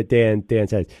just to see what Dan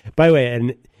says. By the way,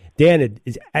 and Dan,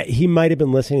 he might have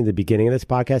been listening to the beginning of this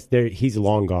podcast. He's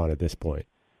long gone at this point,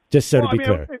 just to be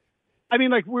clear. I mean,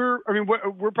 like we're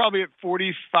probably at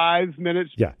 45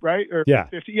 minutes, right? Or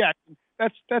 50. Yeah.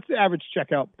 That's the average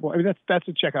checkout point. I mean, that's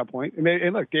a checkout point.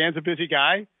 And look, Dan's a busy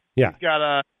guy. Yeah.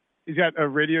 He's got a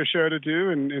radio show to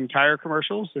do and tire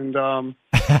commercials. And I'm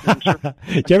sure.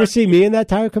 Did you ever see me in that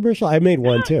tire commercial? I made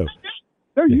one too.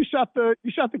 No, you shot the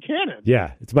cannon.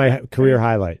 Yeah, it's my career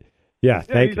highlight. Yeah,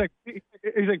 thank you.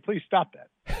 He's like, please stop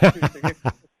that.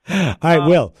 All right,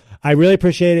 Will. I really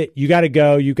appreciate it. You got to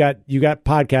go. You got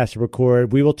podcasts to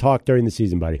record. We will talk during the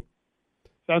season, buddy.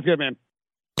 Sounds good, man.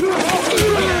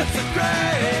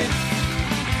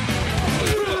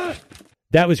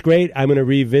 That was great. I'm going to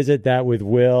revisit that with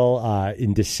Will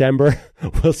in December.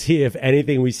 We'll see if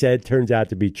anything we said turns out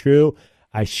to be true.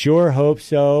 I sure hope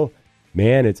so.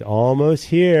 Man, it's almost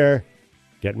here.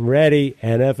 Getting ready.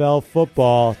 NFL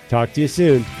football. Talk to you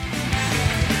soon.